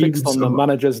think you're fixed on the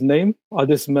manager's name. I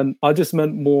just meant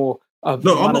more.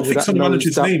 No, I'm not fixed on the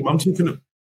manager's name. I'm talking.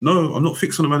 No, I'm not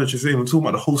fixed on the manager's name. I'm talking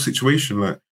about the whole situation.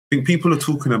 Like, I think people are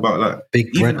talking about like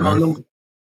big bread, man.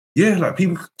 Yeah, like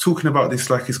people talking about this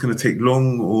like it's going to take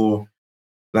long or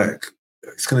like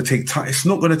it's going to take time. It's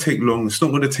not going to take long. It's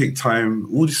not going to take time.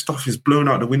 All this stuff is blown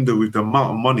out the window with the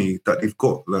amount of money that they've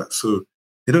got. Like, so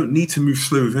they don't need to move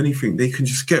slow with anything. They can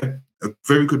just get a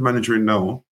very good manager in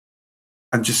now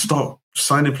and just start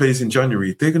signing players in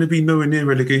January. They're going to be nowhere near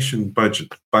relegation by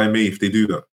May if they do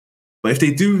that. But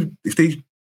if they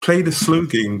play the slow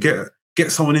game, get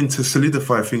someone in to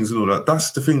solidify things and all that,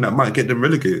 that's the thing that might get them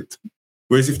relegated.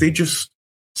 Whereas if they just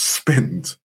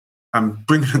spend and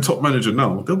bring in a top manager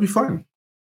now, they'll be fine.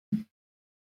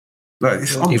 Like,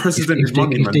 it's unprecedented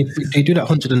money, man. If they do that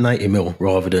 190 mil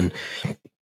rather than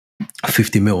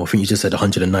 50 mil, I think you just said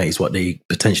 190 is what they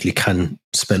potentially can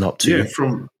spend up to.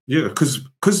 Because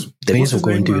they may as well go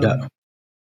and do that.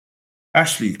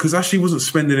 Ashley wasn't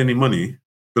spending any money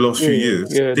the last few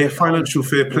years. Their financial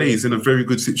fair play is in a very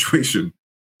good situation.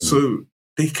 So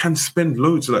they can spend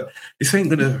loads. Like, this ain't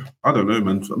gonna. I don't know,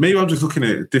 man. Maybe I'm just looking at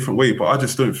it a different way, but I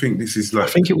just don't think this is like.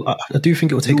 I do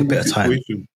think it will take a bit of time.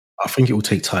 I think it will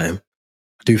take time.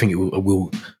 I do think it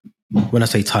will. When I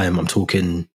say time, I'm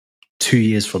talking 2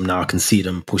 years from now. I can see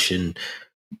them pushing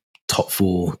top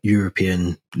 4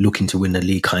 European, looking to win the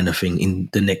league kind of thing in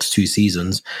the next 2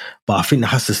 seasons. But I think there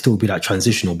has to still be that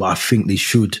transitional. But I think they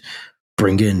should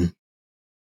bring in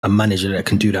a manager that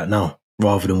can do that now,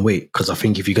 rather than wait. Because I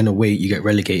think if you're going to wait, you get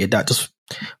relegated. That just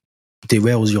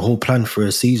derails your whole plan for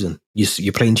a season.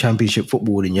 You're playing championship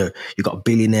football and you got a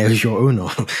billionaire as your owner.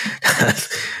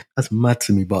 that's mad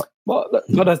to me. But that's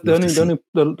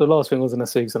the last thing I was going to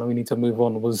say, because I know we need to move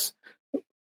on, was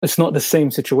it's not the same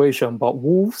situation. But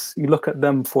Wolves, you look at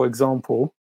them, for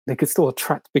example, they could still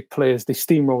attract big players. They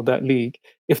steamrolled that league.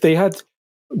 If they had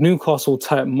Newcastle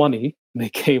type money and they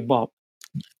came up,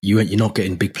 you're not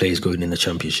getting big players going in the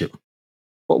championship.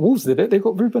 But Wolves did it. They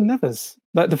got Ruben Neves.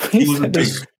 Like he wasn't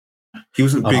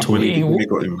big when they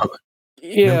got him.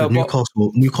 Yeah,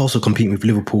 Newcastle competing with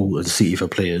Liverpool and City for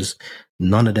players.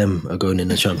 None of them are going in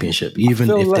the championship, even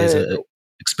if there's an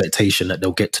expectation that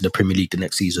they'll get to the Premier League the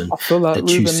next season. I feel like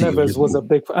Ruben Neves was a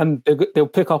big, and they'll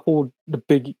pick up all the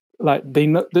big. Like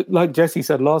like Jesse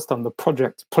said last time, the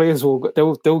project players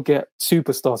they'll get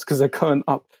superstars because they're going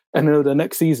up, and then the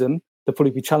next season they'll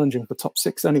probably be challenging for top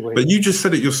 6 anyway. But you just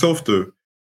said it yourself, though.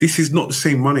 This is not the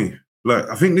same money. Like,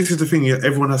 I think this is the thing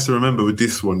everyone has to remember with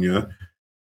this one, yeah?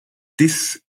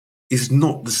 This is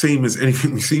not the same as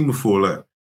anything we've seen before. Like,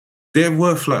 they're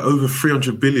worth like over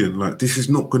 300 billion. Like, this is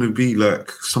not going to be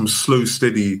like some slow,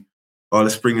 steady,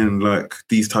 let's bring in like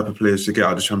these type of players to get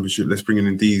out of the championship. Let's bring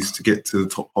in these to get to the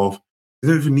top half. They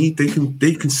don't even need,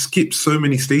 they can skip so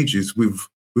many stages with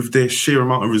their sheer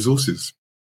amount of resources.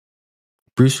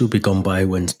 Bruce will be gone by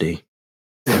Wednesday.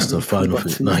 That's the final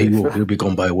thing. No, he'll be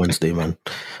gone by Wednesday, man.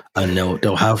 And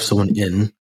they'll have someone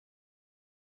in.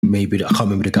 Maybe I can't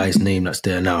remember the guy's name that's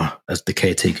there now as the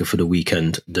caretaker for the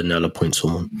weekend. Then they'll appoint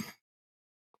someone,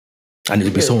 and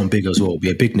it'll be someone big as well. It'll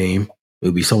be a big name.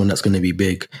 It'll be someone that's going to be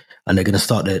big, and they're going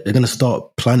to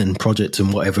start planning projects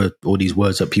and whatever all these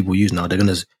words that people use now. They're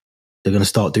going to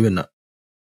start doing that.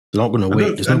 They're not going to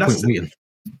wait. There's no point waiting.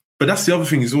 But that's the other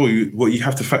thing as well. What you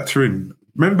have to factor in.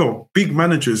 Remember, big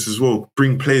managers as well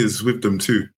bring players with them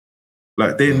too.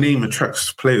 Like, their name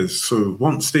attracts players. So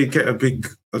once they get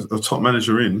a top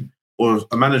manager in, or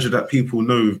a manager that people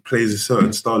know plays a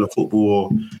certain style of football or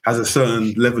has a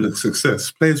certain level of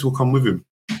success, players will come with him.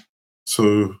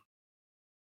 So,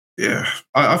 yeah,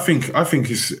 I think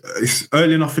it's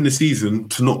early enough in the season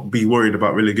to not be worried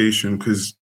about relegation,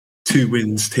 because 2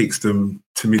 wins takes them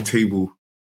to mid-table.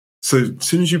 So as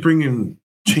soon as you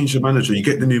change the manager, you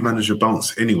get the new manager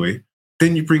bounce anyway.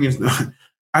 Then you bring in,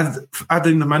 add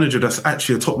in the manager that's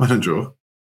actually a top manager,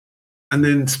 and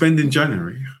then spend in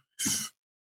January.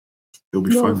 It'll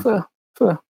be fine. Fair.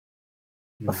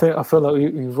 Yeah. I feel like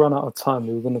we've run out of time.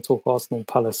 We were going to talk Arsenal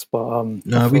Palace, but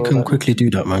no, we can quickly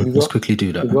do that, man. Let's quickly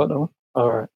do that. You got that one?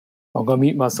 All right. I'm going to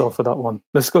mute myself for that one.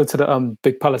 Let's go to the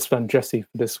big Palace fan, Jesse,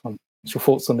 for this one. What's your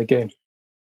thoughts on the game?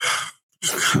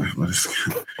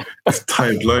 It's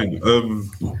tired line.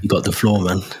 You got the floor,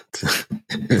 man.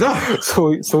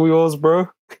 So yours, bro.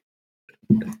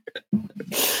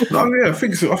 No, yeah, I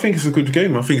think it's a good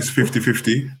game. I think it's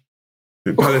 50-50.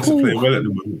 Palace are playing well at the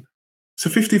moment. It's a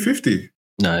 50-50.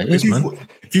 No, it is, man.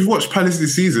 If you've watched Palace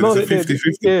this season, it's a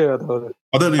 50-50. Yeah,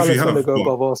 I don't know if you have. They go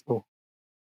above Arsenal.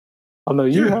 I know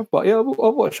you have, but yeah,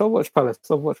 I'll watch Palace.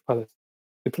 I've watched Palace.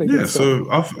 They play so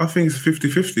I think it's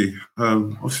 50-50.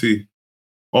 Obviously,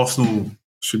 Arsenal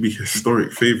should be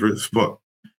historic favourites, but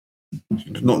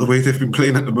not the way they've been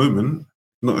playing at the moment.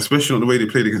 Not especially not the way they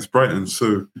played against Brighton.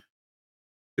 So,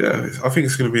 yeah, I think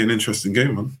it's going to be an interesting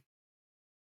game, man.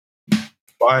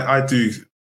 But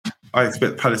I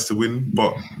expect Palace to win,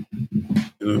 but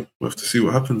we'll have to see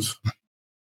what happens.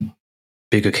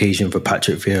 Big occasion for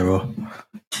Patrick Vieira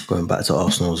going back to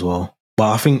Arsenal as well.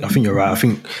 But I think you're right. I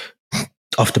think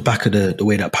off the back of the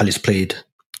way that Palace played,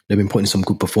 they've been putting some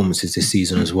good performances this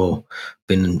season as well.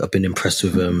 I've been impressed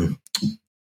with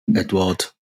Edouard.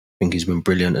 I think he's been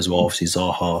brilliant as well. Obviously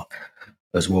Zaha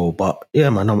as well. But yeah,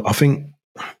 man, I'm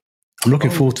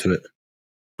looking forward to it.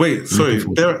 Wait, sorry,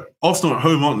 they're Arsenal at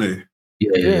home, aren't they?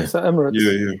 Yeah, it's at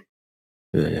Emirates.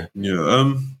 Yeah.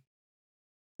 Yeah,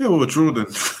 well, we're draw then.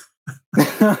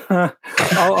 I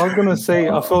was going to say,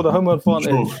 I feel the home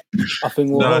advantage, I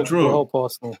think, will help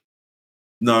Arsenal.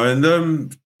 No, and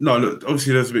look,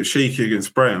 obviously that's a bit shaky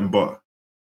against Brighton, but,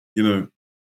 I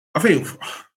think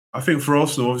for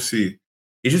Arsenal, obviously,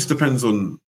 it just depends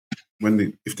on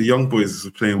if the young boys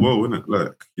are playing well, isn't it?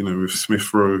 Like, with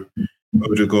Smith Rowe,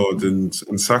 Odegaard and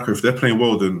Saka, if they're playing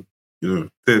well, then,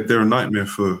 they're a nightmare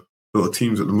for a lot of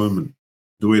teams at the moment,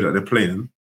 the way that they're playing.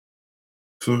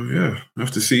 So, yeah, we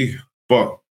have to see.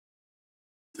 But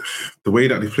the way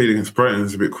that they played against Brighton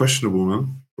is a bit questionable,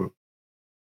 man. But,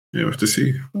 yeah, we have to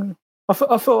see. I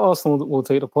feel Arsenal will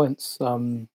take the points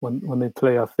when they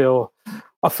play. I feel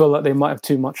like they might have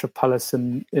too much of Palace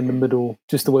in the middle,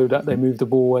 just the way that they move the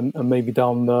ball and maybe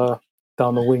down the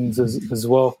wings as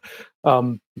well.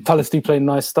 Palace do play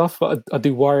nice stuff, but I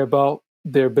do worry about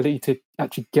their ability to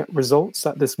actually get results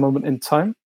at this moment in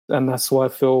time, and that's why I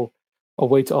feel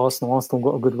away to Arsenal. Arsenal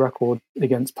got a good record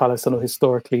against Palace, I know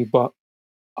historically, but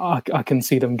I can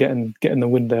see them getting the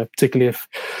win there, particularly if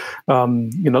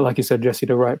like you said, Jesse,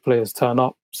 the right players turn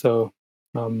up. So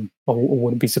I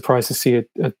wouldn't be surprised to see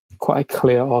quite a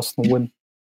clear Arsenal win.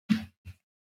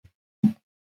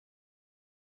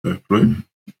 Fair play.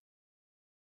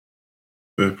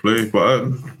 But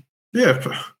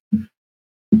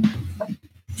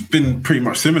it's been pretty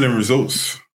much similar in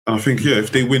results. And I think,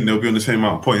 if they win, they'll be on the same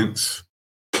amount of points.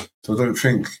 So I don't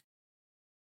think...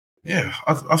 Yeah,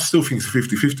 I still think it's a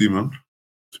 50-50, man,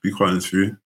 to be quite honest with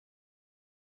you.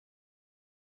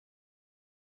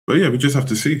 But yeah, we just have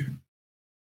to see.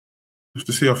 I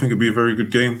think it'll be a very good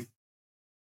game.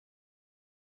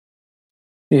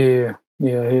 Yeah, I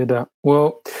hear that.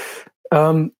 Well,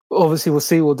 obviously we'll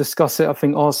see. We'll discuss it. I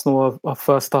think Arsenal are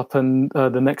first up in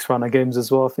the next round of games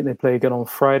as well. I think they play again on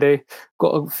Friday.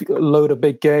 Got a load of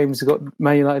big games. We've got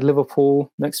Man United,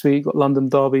 Liverpool next week. Got London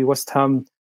Derby, West Ham,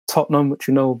 Tottenham, which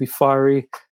will be fiery.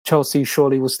 Chelsea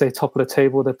surely will stay top of the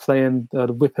table. They're playing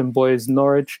the whipping boys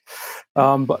Norwich.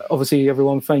 But obviously,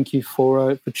 everyone, thank you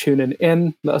for tuning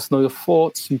in. Let us know your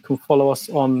thoughts. You can follow us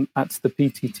on at the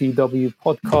PTTW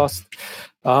podcast.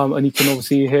 And you can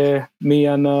obviously hear me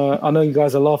and I know you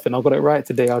guys are laughing. I got it right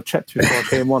today. I checked before I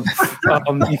came on.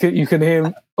 You can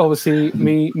hear obviously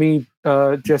me,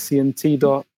 Jesse and T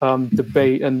Dot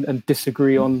debate and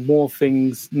disagree on more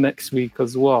things next week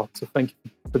as well. So thank you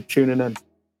for tuning in.